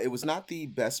 It was not the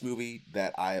best movie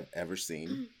that I have ever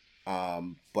seen,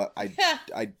 but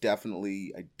I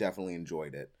definitely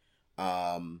enjoyed it.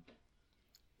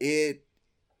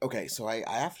 Okay, so I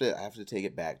have to take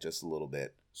it back just a little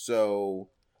bit. So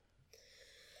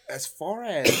as far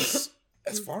as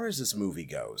this movie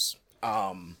goes,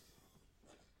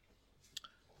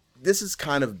 this has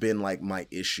kind of been like my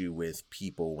issue with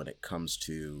people when it comes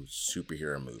to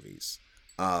superhero movies.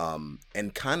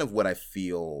 And kind of what I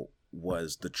feel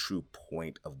was the true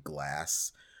point of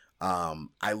Glass.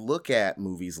 I look at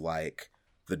movies like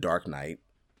The Dark Knight.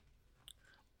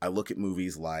 I look at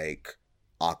movies like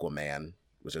Aquaman,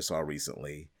 which I saw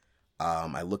recently.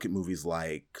 I look at movies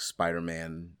like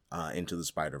Spider-Man Into the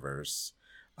Spider-Verse,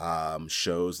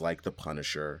 shows like The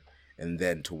Punisher, and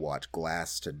then to watch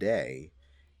Glass today.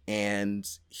 And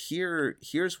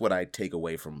here's what I take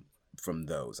away from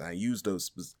those. And I use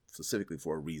those specifically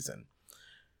for a reason.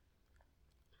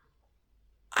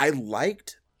 I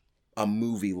liked a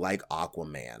movie like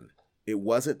Aquaman. It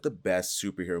wasn't the best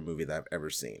superhero movie that I've ever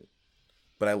seen.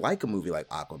 But I like a movie like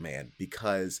Aquaman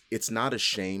because it's not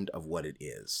ashamed of what it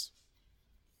is.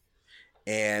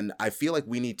 And I feel like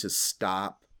we need to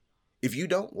stop. If you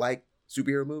don't like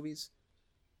superhero movies,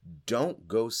 don't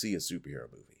go see a superhero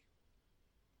movie.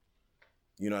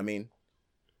 You know what I mean?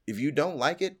 If you don't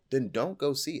like it, then don't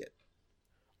go see it.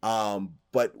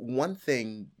 But one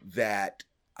thing that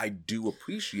I do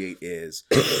appreciate is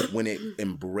when it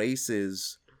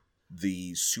embraces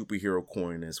the superhero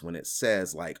corniness, when it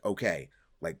says like, okay,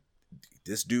 like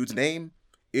this dude's name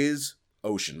is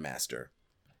Ocean Master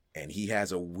and he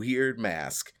has a weird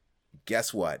mask.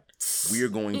 Guess what? We're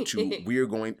going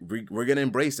to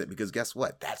embrace it because guess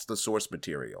what? That's the source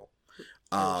material.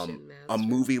 A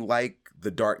movie like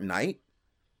The Dark Knight,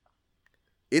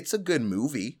 it's a good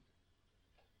movie.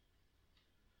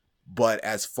 But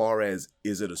as far as,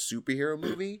 is it a superhero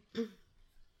movie?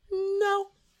 No.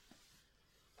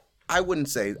 I wouldn't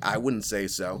say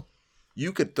so.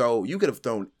 You could have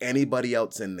thrown anybody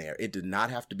else in there. It did not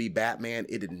have to be Batman.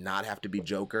 It did not have to be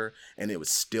Joker. And it would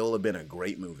still have been a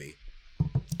great movie.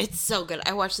 It's so good.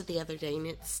 I watched it the other day and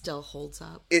it still holds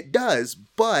up. It does.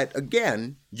 But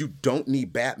again, you don't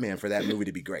need Batman for that movie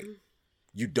to be great.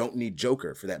 You don't need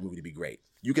Joker for that movie to be great.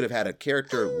 You could have had a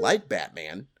character like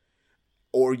Batman,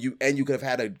 or you could have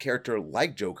had a character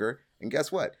like Joker, and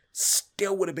guess what?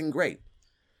 Still would have been great.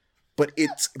 But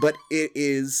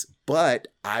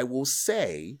I will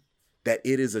say that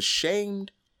it is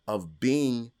ashamed of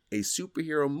being a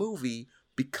superhero movie,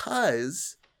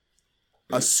 because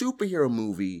a superhero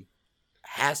movie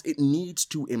needs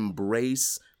to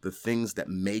embrace the things that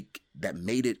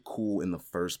made it cool in the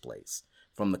first place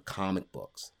from the comic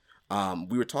books.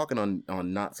 We were talking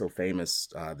on Not So Famous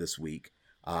this week.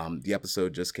 The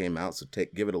episode just came out, so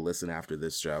give it a listen after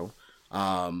this show.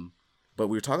 But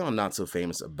we were talking on Not So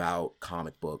Famous about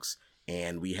comic books,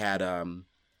 and we had a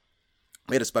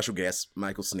special guest,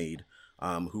 Michael Sneed,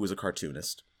 who is a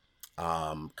cartoonist.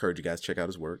 Encourage you guys to check out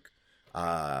his work.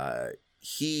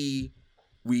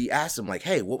 We asked him, like,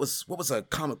 hey, what was a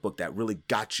comic book that really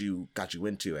got you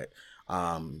into it,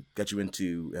 got you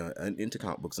into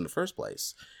comic books in the first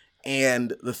place?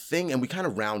 And we kind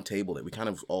of round tabled it. We kind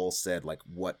of all said, like,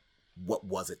 what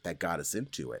was it that got us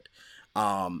into it?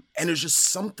 And there's just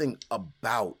something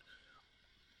about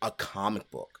a comic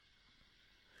book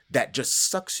that just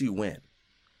sucks you in.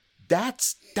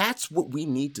 That's what we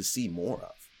need to see more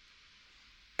of.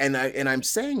 And I'm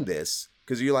saying this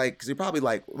because you're probably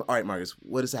like, all right, Marcus,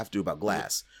 what does it have to do about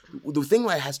Glass? The thing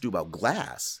that it has to do about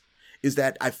Glass is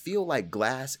that I feel like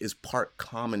Glass is part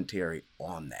commentary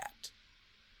on that.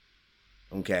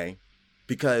 Okay?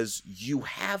 Because you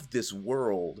have this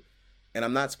world, and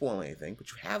I'm not spoiling anything, but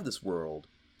you have this world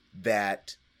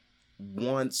that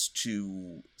wants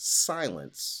to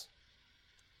silence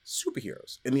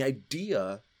superheroes. And the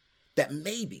idea that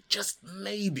maybe, just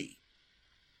maybe,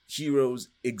 heroes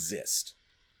exist.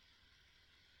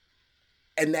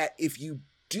 And that if you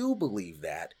do believe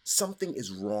that, something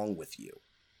is wrong with you.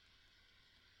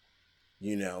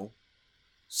 You know?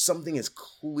 Something is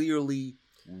clearly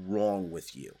wrong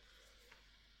with you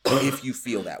if you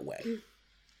feel that way.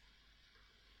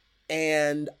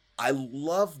 And I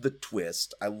love the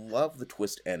twist. I love the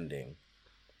twist ending.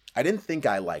 I didn't think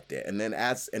I liked it. And then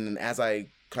as I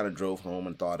kind of drove home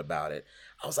and thought about it,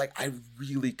 I was like, I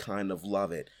really kind of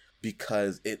love it,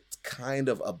 because it's kind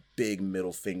of a big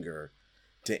middle finger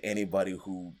to anybody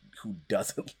who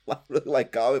doesn't really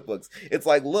like comic books. It's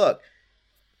like, look,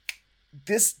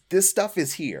 this stuff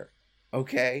is here,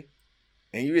 okay?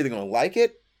 And you're either going to like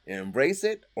it and embrace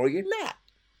it, or you're not.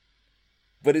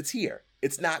 But it's here.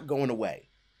 It's not going away.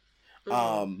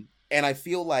 Mm-hmm. And I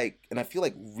feel like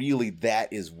really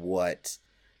that is what,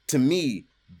 to me,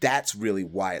 that's really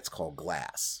why it's called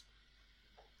Glass.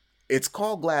 It's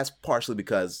called Glass partially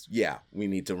because, yeah, we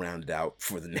need to round it out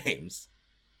for the names.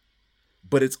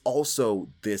 But it's also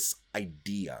this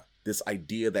idea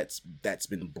that's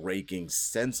been breaking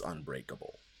since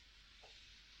Unbreakable.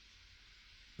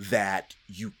 That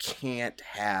you can't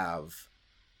have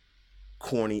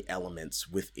corny elements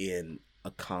within a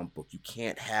comic book. You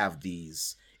can't have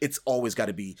these. It's always got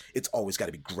to be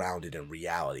grounded in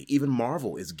reality. Even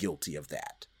Marvel is guilty of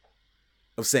that.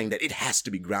 Of saying that it has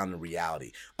to be grounded in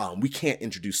reality. We can't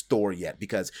introduce Thor yet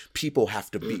because people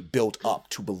have to be built up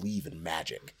to believe in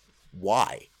magic.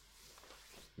 Why?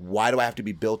 Why do I have to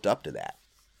be built up to that?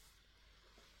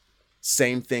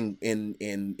 Same thing in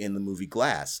the movie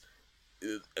Glass.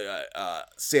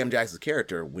 Sam Jackson's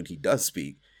character, when he does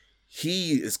speak,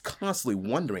 he is constantly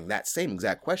wondering that same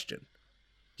exact question.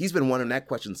 He's been wondering that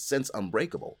question since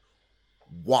Unbreakable.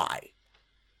 Why?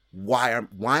 Why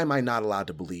am I not allowed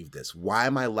to believe this? Why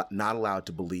am I not allowed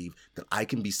to believe that I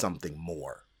can be something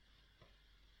more?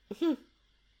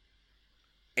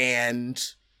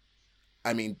 And,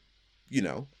 I mean, you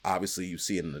know, obviously you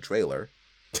see it in the trailer.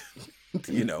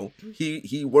 You know,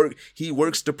 he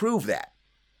works to prove that.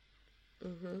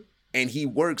 Mm-hmm. And he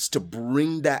works to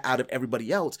bring that out of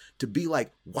everybody else to be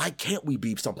like, why can't we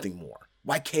be something more?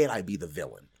 Why can't I be the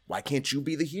villain? Why can't you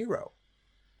be the hero?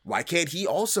 Why can't he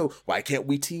also? Why can't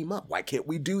we team up? Why can't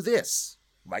we do this?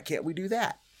 Why can't we do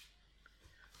that?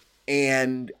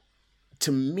 And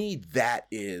to me, that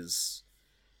is,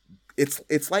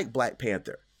 it's like Black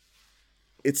Panther.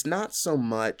 It's not so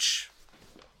much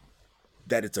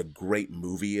that it's a great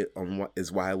movie on what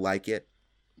is why I like it.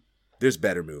 There's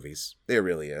better movies. There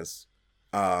really is.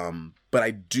 But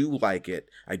I do like it.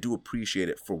 I do appreciate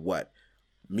it for what,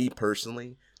 me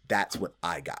personally, that's what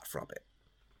I got from it.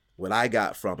 What I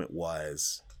got from it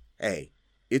was, hey,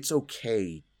 it's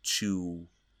okay to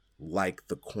like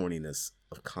the corniness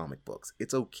of comic books.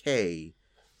 It's okay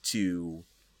to,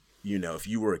 if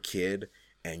you were a kid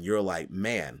and you're like,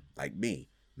 man, like me,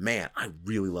 man, I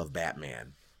really love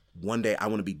Batman. One day I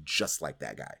want to be just like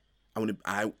that guy. I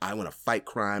want to fight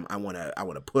crime. I want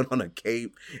to put on a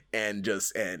cape and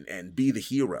just and be the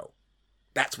hero.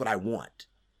 That's what I want.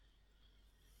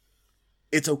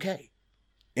 It's okay.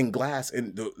 And Glass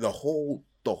and the whole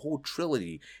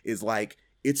trilogy is like,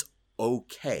 it's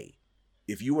okay.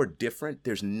 If you are different,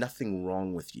 there's nothing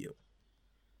wrong with you.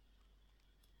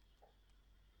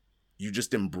 You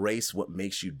just embrace what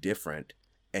makes you different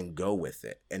and go with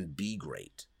it and be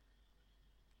great.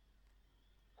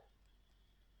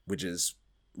 Which is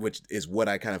what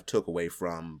I kind of took away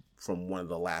from one of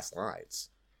the last lines.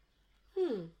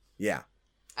 Yeah.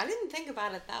 I didn't think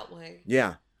about it that way.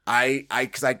 Yeah.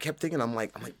 Because I kept thinking, I'm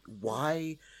like,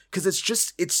 why? Because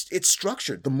it's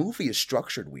structured. The movie is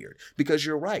structured weird. Because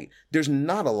you're right. There's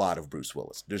not a lot of Bruce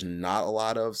Willis. There's not a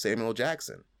lot of Samuel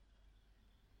Jackson.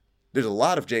 There's a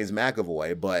lot of James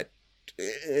McAvoy, but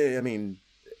I mean,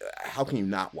 how can you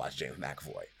not watch James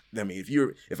McAvoy? I mean,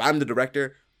 if I'm the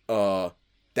director,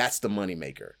 that's the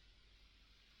moneymaker.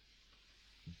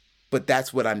 But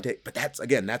that's what I'm but that's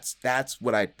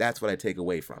what I take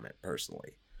away from it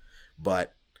personally.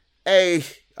 But I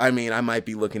mean, I might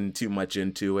be looking too much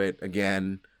into it.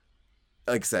 Again,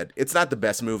 like I said, it's not the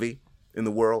best movie in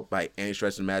the world by any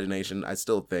stretch of imagination. I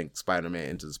still think Spider-Man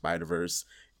Into the Spider-Verse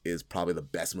is probably the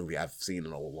best movie I've seen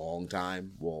in a long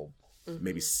time. Well,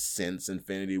 maybe since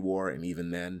Infinity War, and even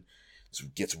then,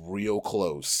 it gets real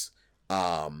close.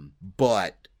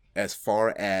 But as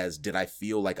far as did I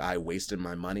feel like I wasted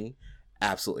my money?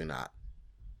 Absolutely not.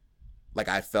 Like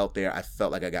I felt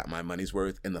like I got my money's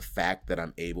worth, and the fact that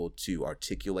I'm able to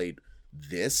articulate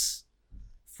this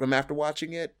from after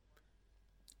watching it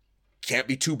can't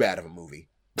be too bad of a movie.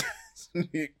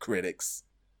 Critics.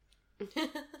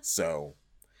 So,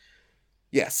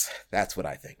 yes, that's what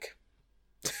I think.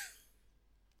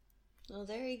 Well,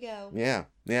 there you go. Yeah.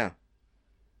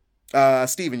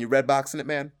 Steven, you redboxing it,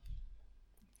 man?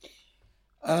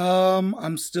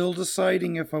 I'm still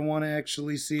deciding if I want to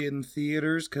actually see it in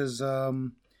theaters, because I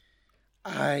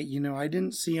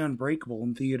didn't see Unbreakable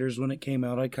in theaters when it came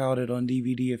out. I caught it on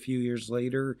DVD a few years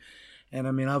later, and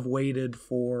I mean, I've waited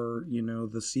for,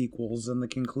 the sequels and the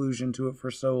conclusion to it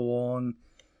for so long,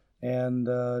 and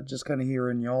just kind of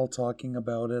hearing y'all talking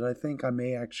about it, I think I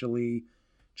may actually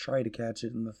try to catch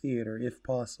it in the theater if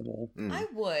possible. I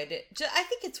would. I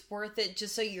think it's worth it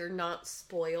just so you're not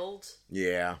spoiled.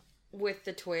 Yeah. With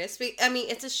the twist. I mean,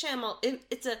 it's a Shamalama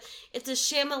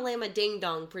Ding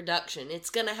Dong production. It's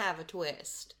gonna have a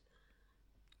twist.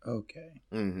 Okay.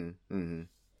 Well,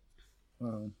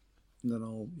 then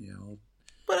I'll...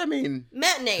 But I mean...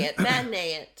 Matinee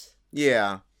it.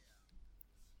 Yeah.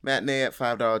 Matinee at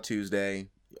 $5 Tuesday.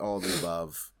 All the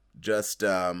above. Just,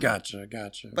 Gotcha.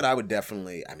 But I would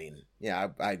definitely, I mean, yeah,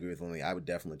 I agree with Lily. I would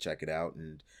definitely check it out.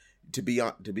 And to be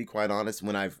quite honest,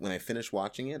 when I finished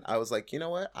watching it, I was like, you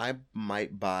know what? I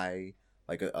might buy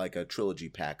like a trilogy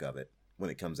pack of it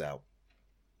when it comes out.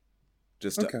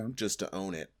 Just to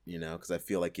own it, because I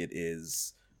feel like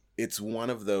it's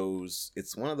one of those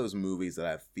movies that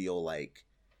I feel like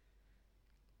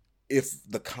if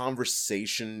the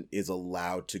conversation is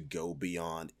allowed to go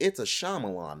beyond, it's a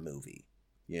Shyamalan movie,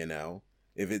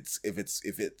 if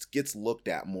it gets looked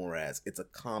at more as it's a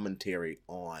commentary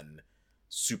on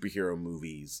superhero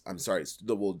movies. I'm sorry, just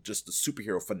the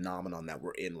superhero phenomenon that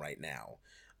we're in right now.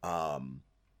 I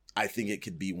think it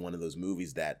could be one of those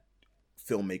movies that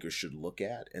filmmakers should look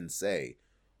at and say,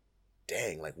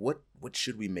 dang, like what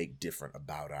should we make different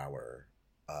about our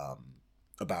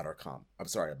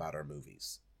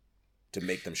movies to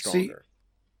make them stronger?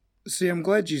 See, I'm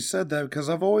glad you said that, because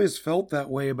I've always felt that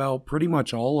way about pretty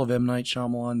much all of M. Night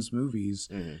Shyamalan's movies.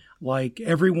 Mm-hmm. Like,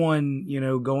 everyone,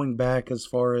 going back as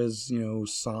far as,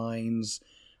 Signs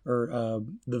or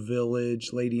The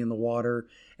Village, Lady in the Water,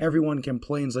 everyone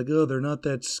complains, like, oh, they're not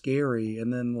that scary.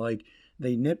 And then, like,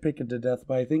 they nitpick it to death,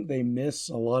 but I think they miss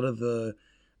a lot of the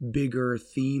bigger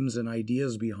themes and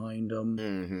ideas behind them.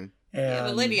 Mm-hmm. Yeah,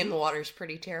 but Lady in the Water is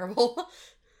pretty terrible.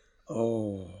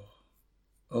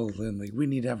 Oh, Lindley, we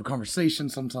need to have a conversation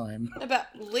sometime. About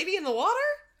Lady in the Water?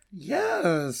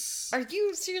 Yes. Are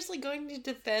you seriously going to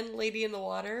defend Lady in the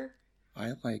Water?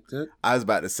 I liked it. I was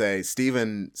about to say,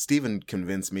 Steven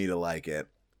convinced me to like it.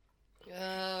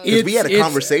 Because we had a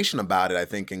conversation about it, I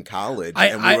think, in college.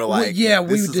 And we were like...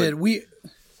 we did.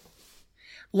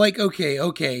 like,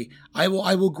 okay. I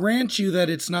will grant you that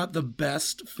it's not the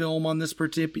best film on this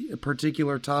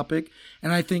particular topic.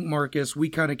 And I think, Marcus, we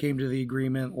kind of came to the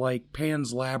agreement, like,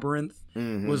 Pan's Labyrinth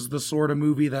was the sort of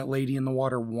movie that Lady in the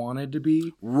Water wanted to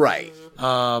be. Right.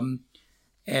 Pan's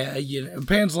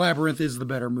Labyrinth is the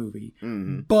better movie.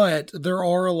 But there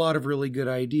are a lot of really good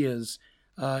ideas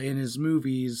in his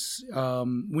movies.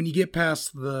 When you get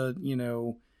past the,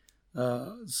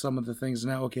 some of the things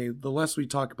now, okay, the less we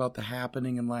talk about The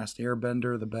Happening and Last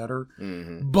Airbender, the better.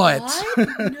 But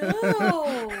What?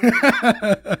 No.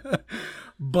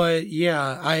 but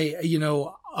yeah,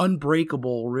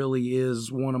 Unbreakable really is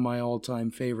one of my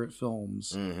all-time favorite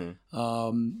films.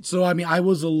 So I mean, I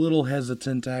was a little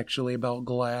hesitant actually about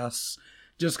Glass,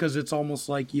 just because it's almost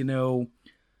like,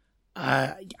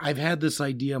 I've had this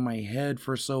idea in my head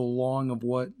for so long of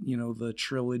what the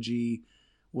trilogy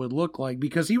would look like,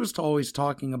 because he was always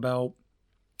talking about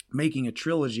making a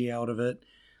trilogy out of it,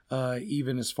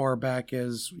 even as far back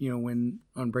as when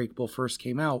Unbreakable first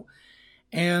came out.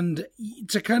 And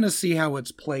to kind of see how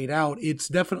it's played out, it's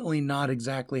definitely not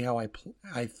exactly how I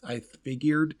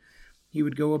figured he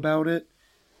would go about it.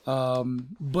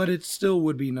 But it still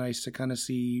would be nice to kind of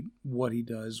see what he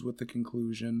does with the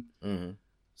conclusion. And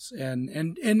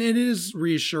it is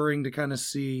reassuring to kind of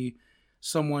see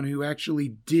someone who actually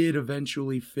did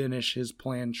eventually finish his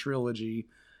planned trilogy,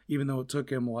 even though it took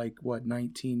him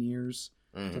 19 years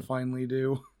to finally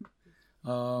do.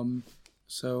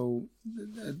 So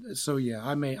yeah,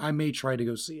 I may try to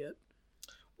go see it.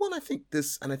 Well, I think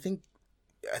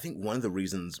one of the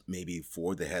reasons maybe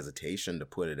for the hesitation to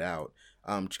put it out.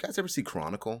 Did you guys ever see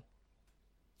Chronicle?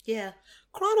 Yeah.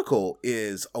 Chronicle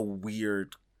is a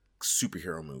weird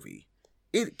superhero movie.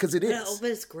 Because it is. No, but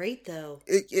it's great though.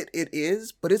 It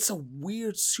is, but it's a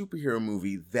weird superhero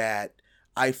movie that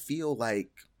I feel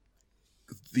like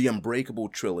the Unbreakable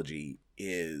trilogy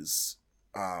is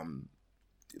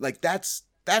that's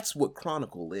what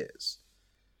Chronicle is.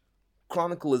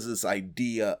 Chronicle is this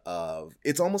idea of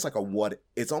it's almost like a what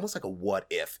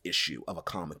if issue of a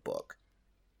comic book.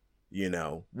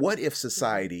 What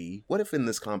if in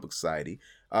this comic book society,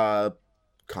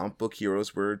 comic book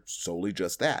heroes were solely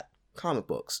just that, comic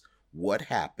books? What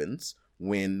happens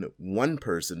when one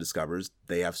person discovers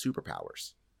they have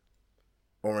superpowers?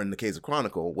 Or in the case of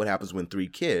Chronicle, what happens when 3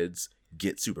 kids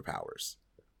get superpowers?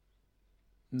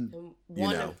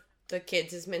 One of the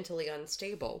kids is mentally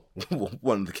unstable.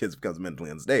 One of the kids becomes mentally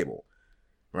unstable,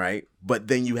 right? But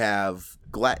then you have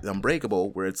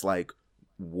Unbreakable, where it's like,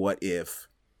 what if,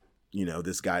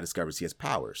 this guy discovers he has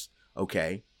powers?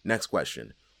 Okay, next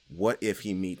question. What if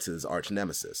he meets his arch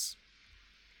nemesis?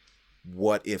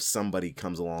 What if somebody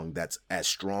comes along that's as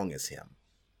strong as him?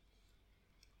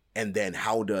 And then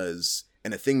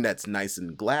and the thing that's nice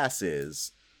in Glass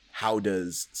is, how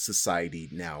does society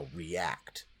now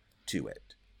react to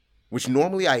it? Which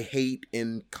normally I hate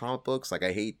in comic books.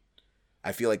 I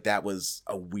feel like that was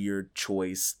a weird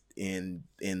choice in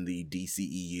the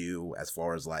DCEU as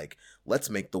far as let's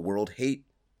make the world hate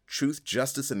truth,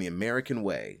 justice, and the American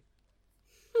way.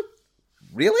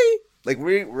 Really?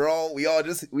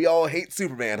 We all hate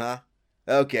Superman, huh?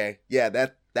 Okay. Yeah,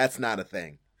 that's not a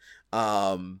thing.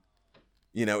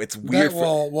 It's weird.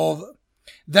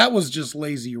 That was just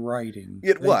lazy writing.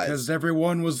 It was. Because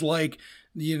everyone was like,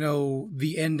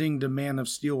 the ending to Man of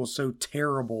Steel was so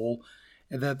terrible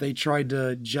that they tried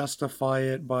to justify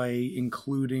it by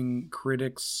including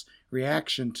critics'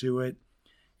 reaction to it.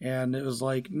 And it was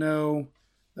like, no,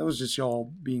 that was just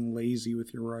y'all being lazy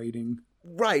with your writing.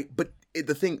 Right. But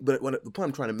the point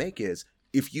I'm trying to make is,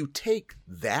 if you take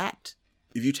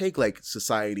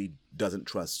society doesn't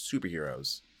trust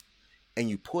superheroes and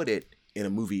you put it in a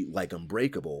movie like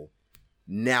Unbreakable,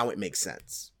 now it makes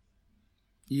sense.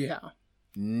 Yeah.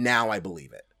 Now I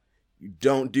believe it. You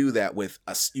don't do that with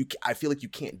I feel like you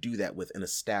can't do that with an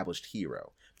established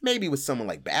hero. Maybe with someone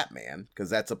like Batman, because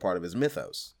that's a part of his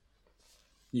mythos.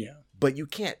 Yeah. But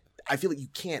I feel like you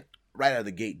can't right out of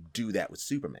the gate do that with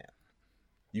Superman.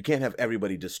 You can't have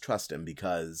everybody distrust him,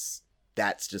 because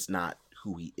that's just not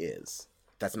who he is.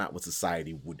 That's not what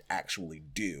society would actually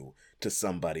do to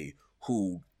somebody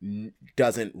who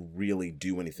doesn't really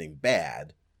do anything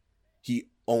bad. He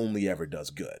only ever does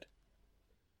good.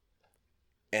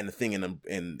 And the thing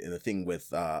the thing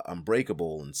with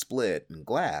Unbreakable and Split and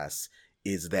Glass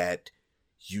is that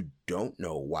you don't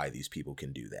know why these people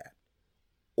can do that,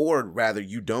 or rather,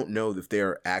 you don't know if they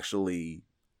actually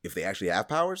have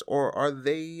powers, or are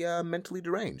they mentally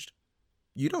deranged.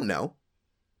 You don't know.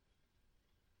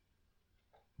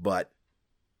 But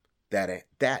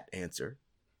that answer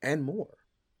and more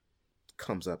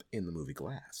comes up in the movie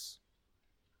Glass.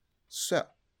 So,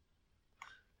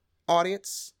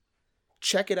 audience,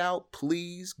 check it out.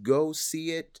 Please go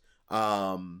see it.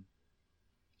 After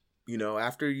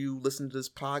you listen to this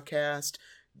podcast,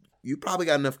 you probably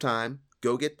got enough time.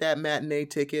 Go get that matinee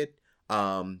ticket.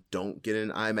 Don't get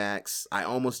an IMAX. I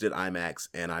almost did IMAX,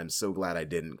 and I'm so glad I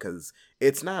didn't, because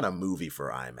it's not a movie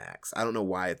for IMAX. I don't know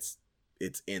why it's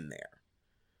in there.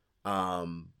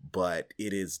 But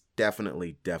it is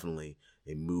definitely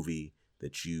a movie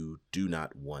that you do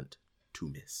not want to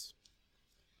miss.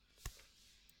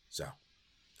 So,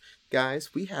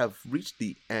 guys, we have reached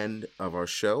the end of our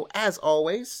show. As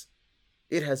always,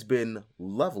 it has been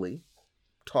lovely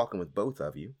talking with both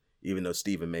of you, even though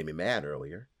Steven made me mad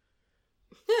earlier.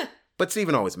 But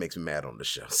Steven always makes me mad on the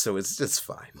show, so it's just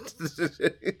fine.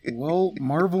 Well,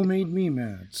 Marvel made me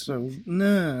mad, so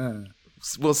nah.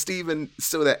 Well, Steven,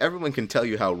 so that everyone can tell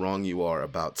you how wrong you are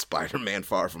about Spider-Man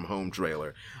Far From Home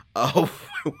trailer,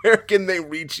 where can they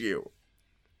reach you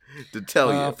to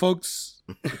tell you? Folks,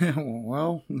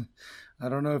 well, I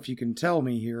don't know if you can tell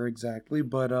me here exactly,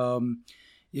 but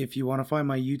if you want to find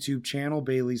my YouTube channel,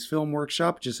 Bailey's Film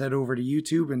Workshop, just head over to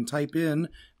YouTube and type in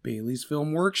Bailey's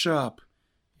Film Workshop.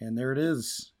 And there it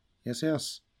is. Yes.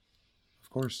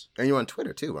 Of course. And you're on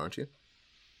Twitter too, aren't you?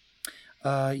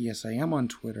 Yes, I am on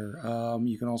Twitter.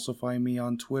 You can also find me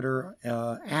on Twitter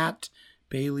at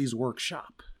Bailey's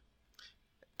Workshop.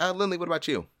 Lindley, what about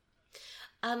you?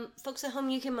 Folks at home,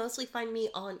 you can mostly find me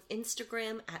on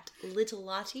Instagram at Little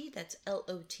Lottie. That's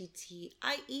Lottie.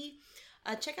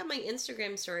 Check out my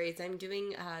Instagram stories. I'm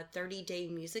doing a 30-day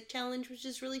music challenge, which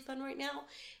is really fun right now.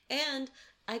 And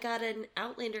I got an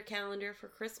Outlander calendar for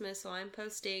Christmas, so I'm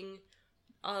posting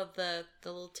the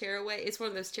little tearaway. It's one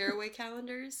of those tearaway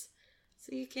calendars.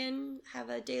 So you can have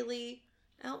a daily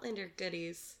Outlander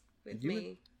goodies with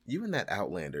me. You and that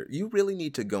Outlander, you really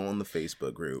need to go on the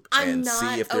Facebook group and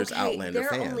see if there's Outlander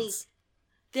fans.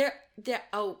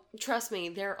 Trust me,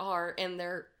 there are, and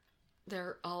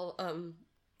they're all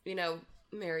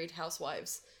married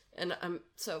housewives, and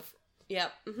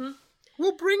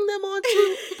Well, bring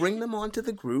them onto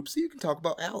the group so you can talk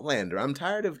about Outlander. I'm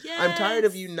tired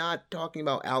of you not talking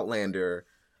about Outlander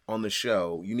on the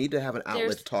show. You need to have an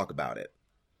outlet to talk about it.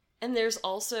 And there's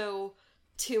also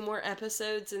 2 more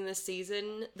episodes in this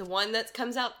season. The one that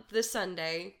comes out this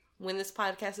Sunday, when this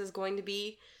podcast is going to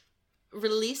be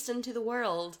released into the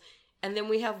world. And then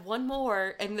we have 1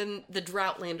 more, and then the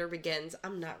Droughtlander begins.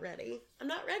 I'm not ready. I'm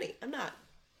not.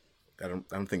 I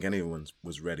don't think anyone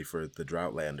was ready for the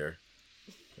Droughtlander.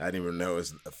 I didn't even know it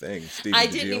was a thing. Steven, I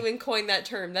didn't even coin that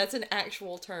term. That's an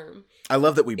actual term. I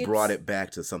love that we brought it back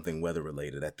to something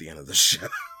weather-related at the end of the show.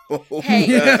 Hey,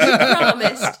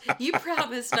 you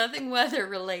promised nothing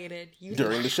weather-related.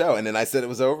 During the show, and then I said it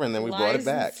was over, and then we brought it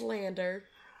back. And slander.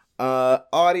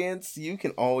 Audience, you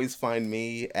can always find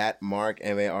me at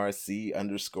Mark_Leroy.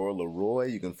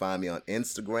 You can find me on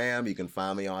Instagram. You can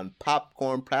find me on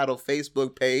Popcorn Prattle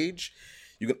Facebook page.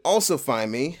 You can also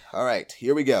find me, all right,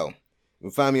 here we go. You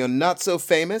can find me on Not So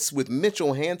Famous with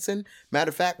Mitchell Hansen. Matter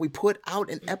of fact, we put out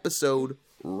an episode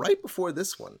right before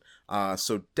this one.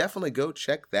 So definitely go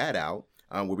check that out,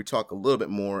 where we talk a little bit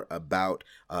more about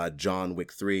John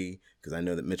Wick 3, because I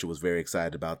know that Mitchell was very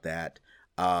excited about that.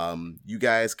 You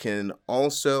guys can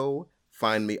also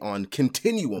find me on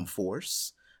Continuum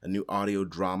Force, a new audio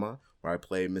drama where I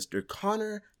play Mr.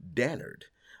 Connor Dannard,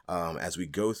 as we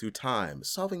go through time,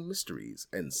 solving mysteries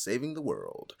and saving the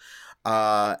world.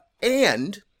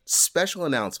 And special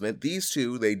announcement, these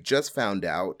 2, they just found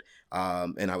out,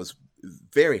 and I was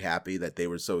very happy that they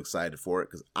were so excited for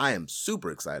it, because I am super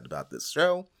excited about this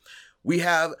show. We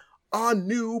have a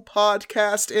new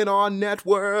podcast in our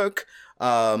network.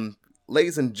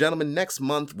 Ladies and gentlemen, next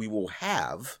month we will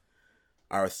have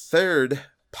our 3rd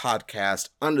podcast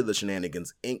under the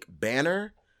Shenanigans Inc.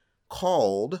 banner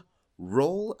called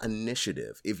Roll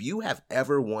Initiative. If you have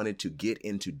ever wanted to get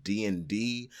into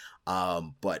D&D,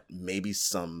 but maybe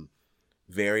some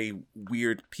very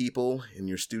weird people in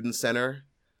your student center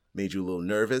made you a little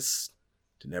nervous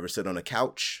to never sit on a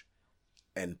couch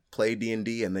and play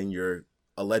D&D, and then your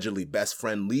allegedly best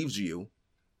friend leaves you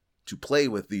to play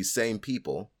with these same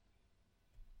people,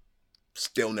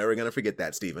 still never gonna forget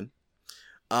that, Steven,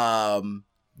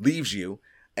 leaves you,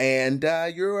 and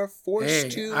you're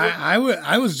forced to... I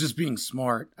was just being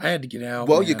smart. I had to get out.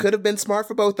 Well, man. You could have been smart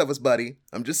for both of us, buddy.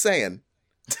 I'm just saying.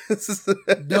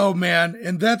 No, man.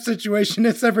 In that situation,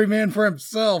 it's every man for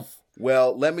himself.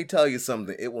 Well, let me tell you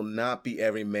something. It will not be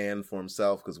every man for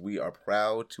himself, because we are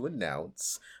proud to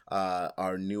announce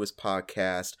our newest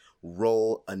podcast,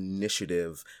 Roll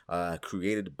Initiative,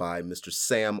 created by Mr.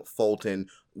 Sam Fulton.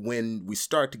 When we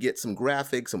start to get some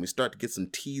graphics and we start to get some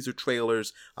teaser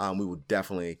trailers, we will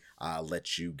definitely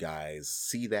let you guys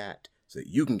see that so that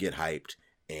you can get hyped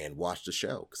and watch the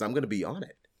show, because I'm going to be on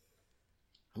it.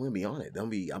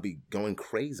 I'll be going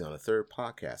crazy on a third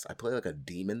podcast. I play like a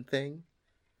demon thing.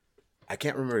 I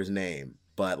can't remember his name,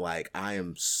 but like I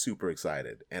am super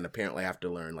excited, and apparently I have to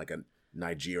learn like a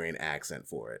Nigerian accent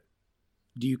for it.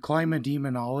 Do you climb a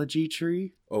demonology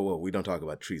tree? Oh, well, we don't talk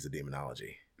about trees of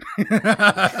demonology.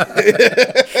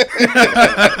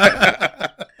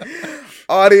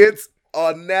 Audience,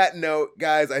 on that note,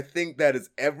 guys, I think that is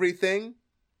everything.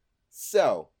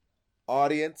 So,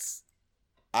 audience,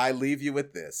 I leave you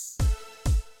with this.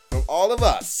 From all of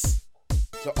us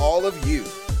to all of you,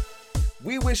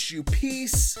 we wish you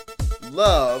peace,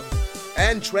 love,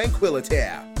 and tranquility.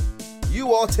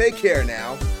 You all take care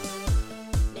now.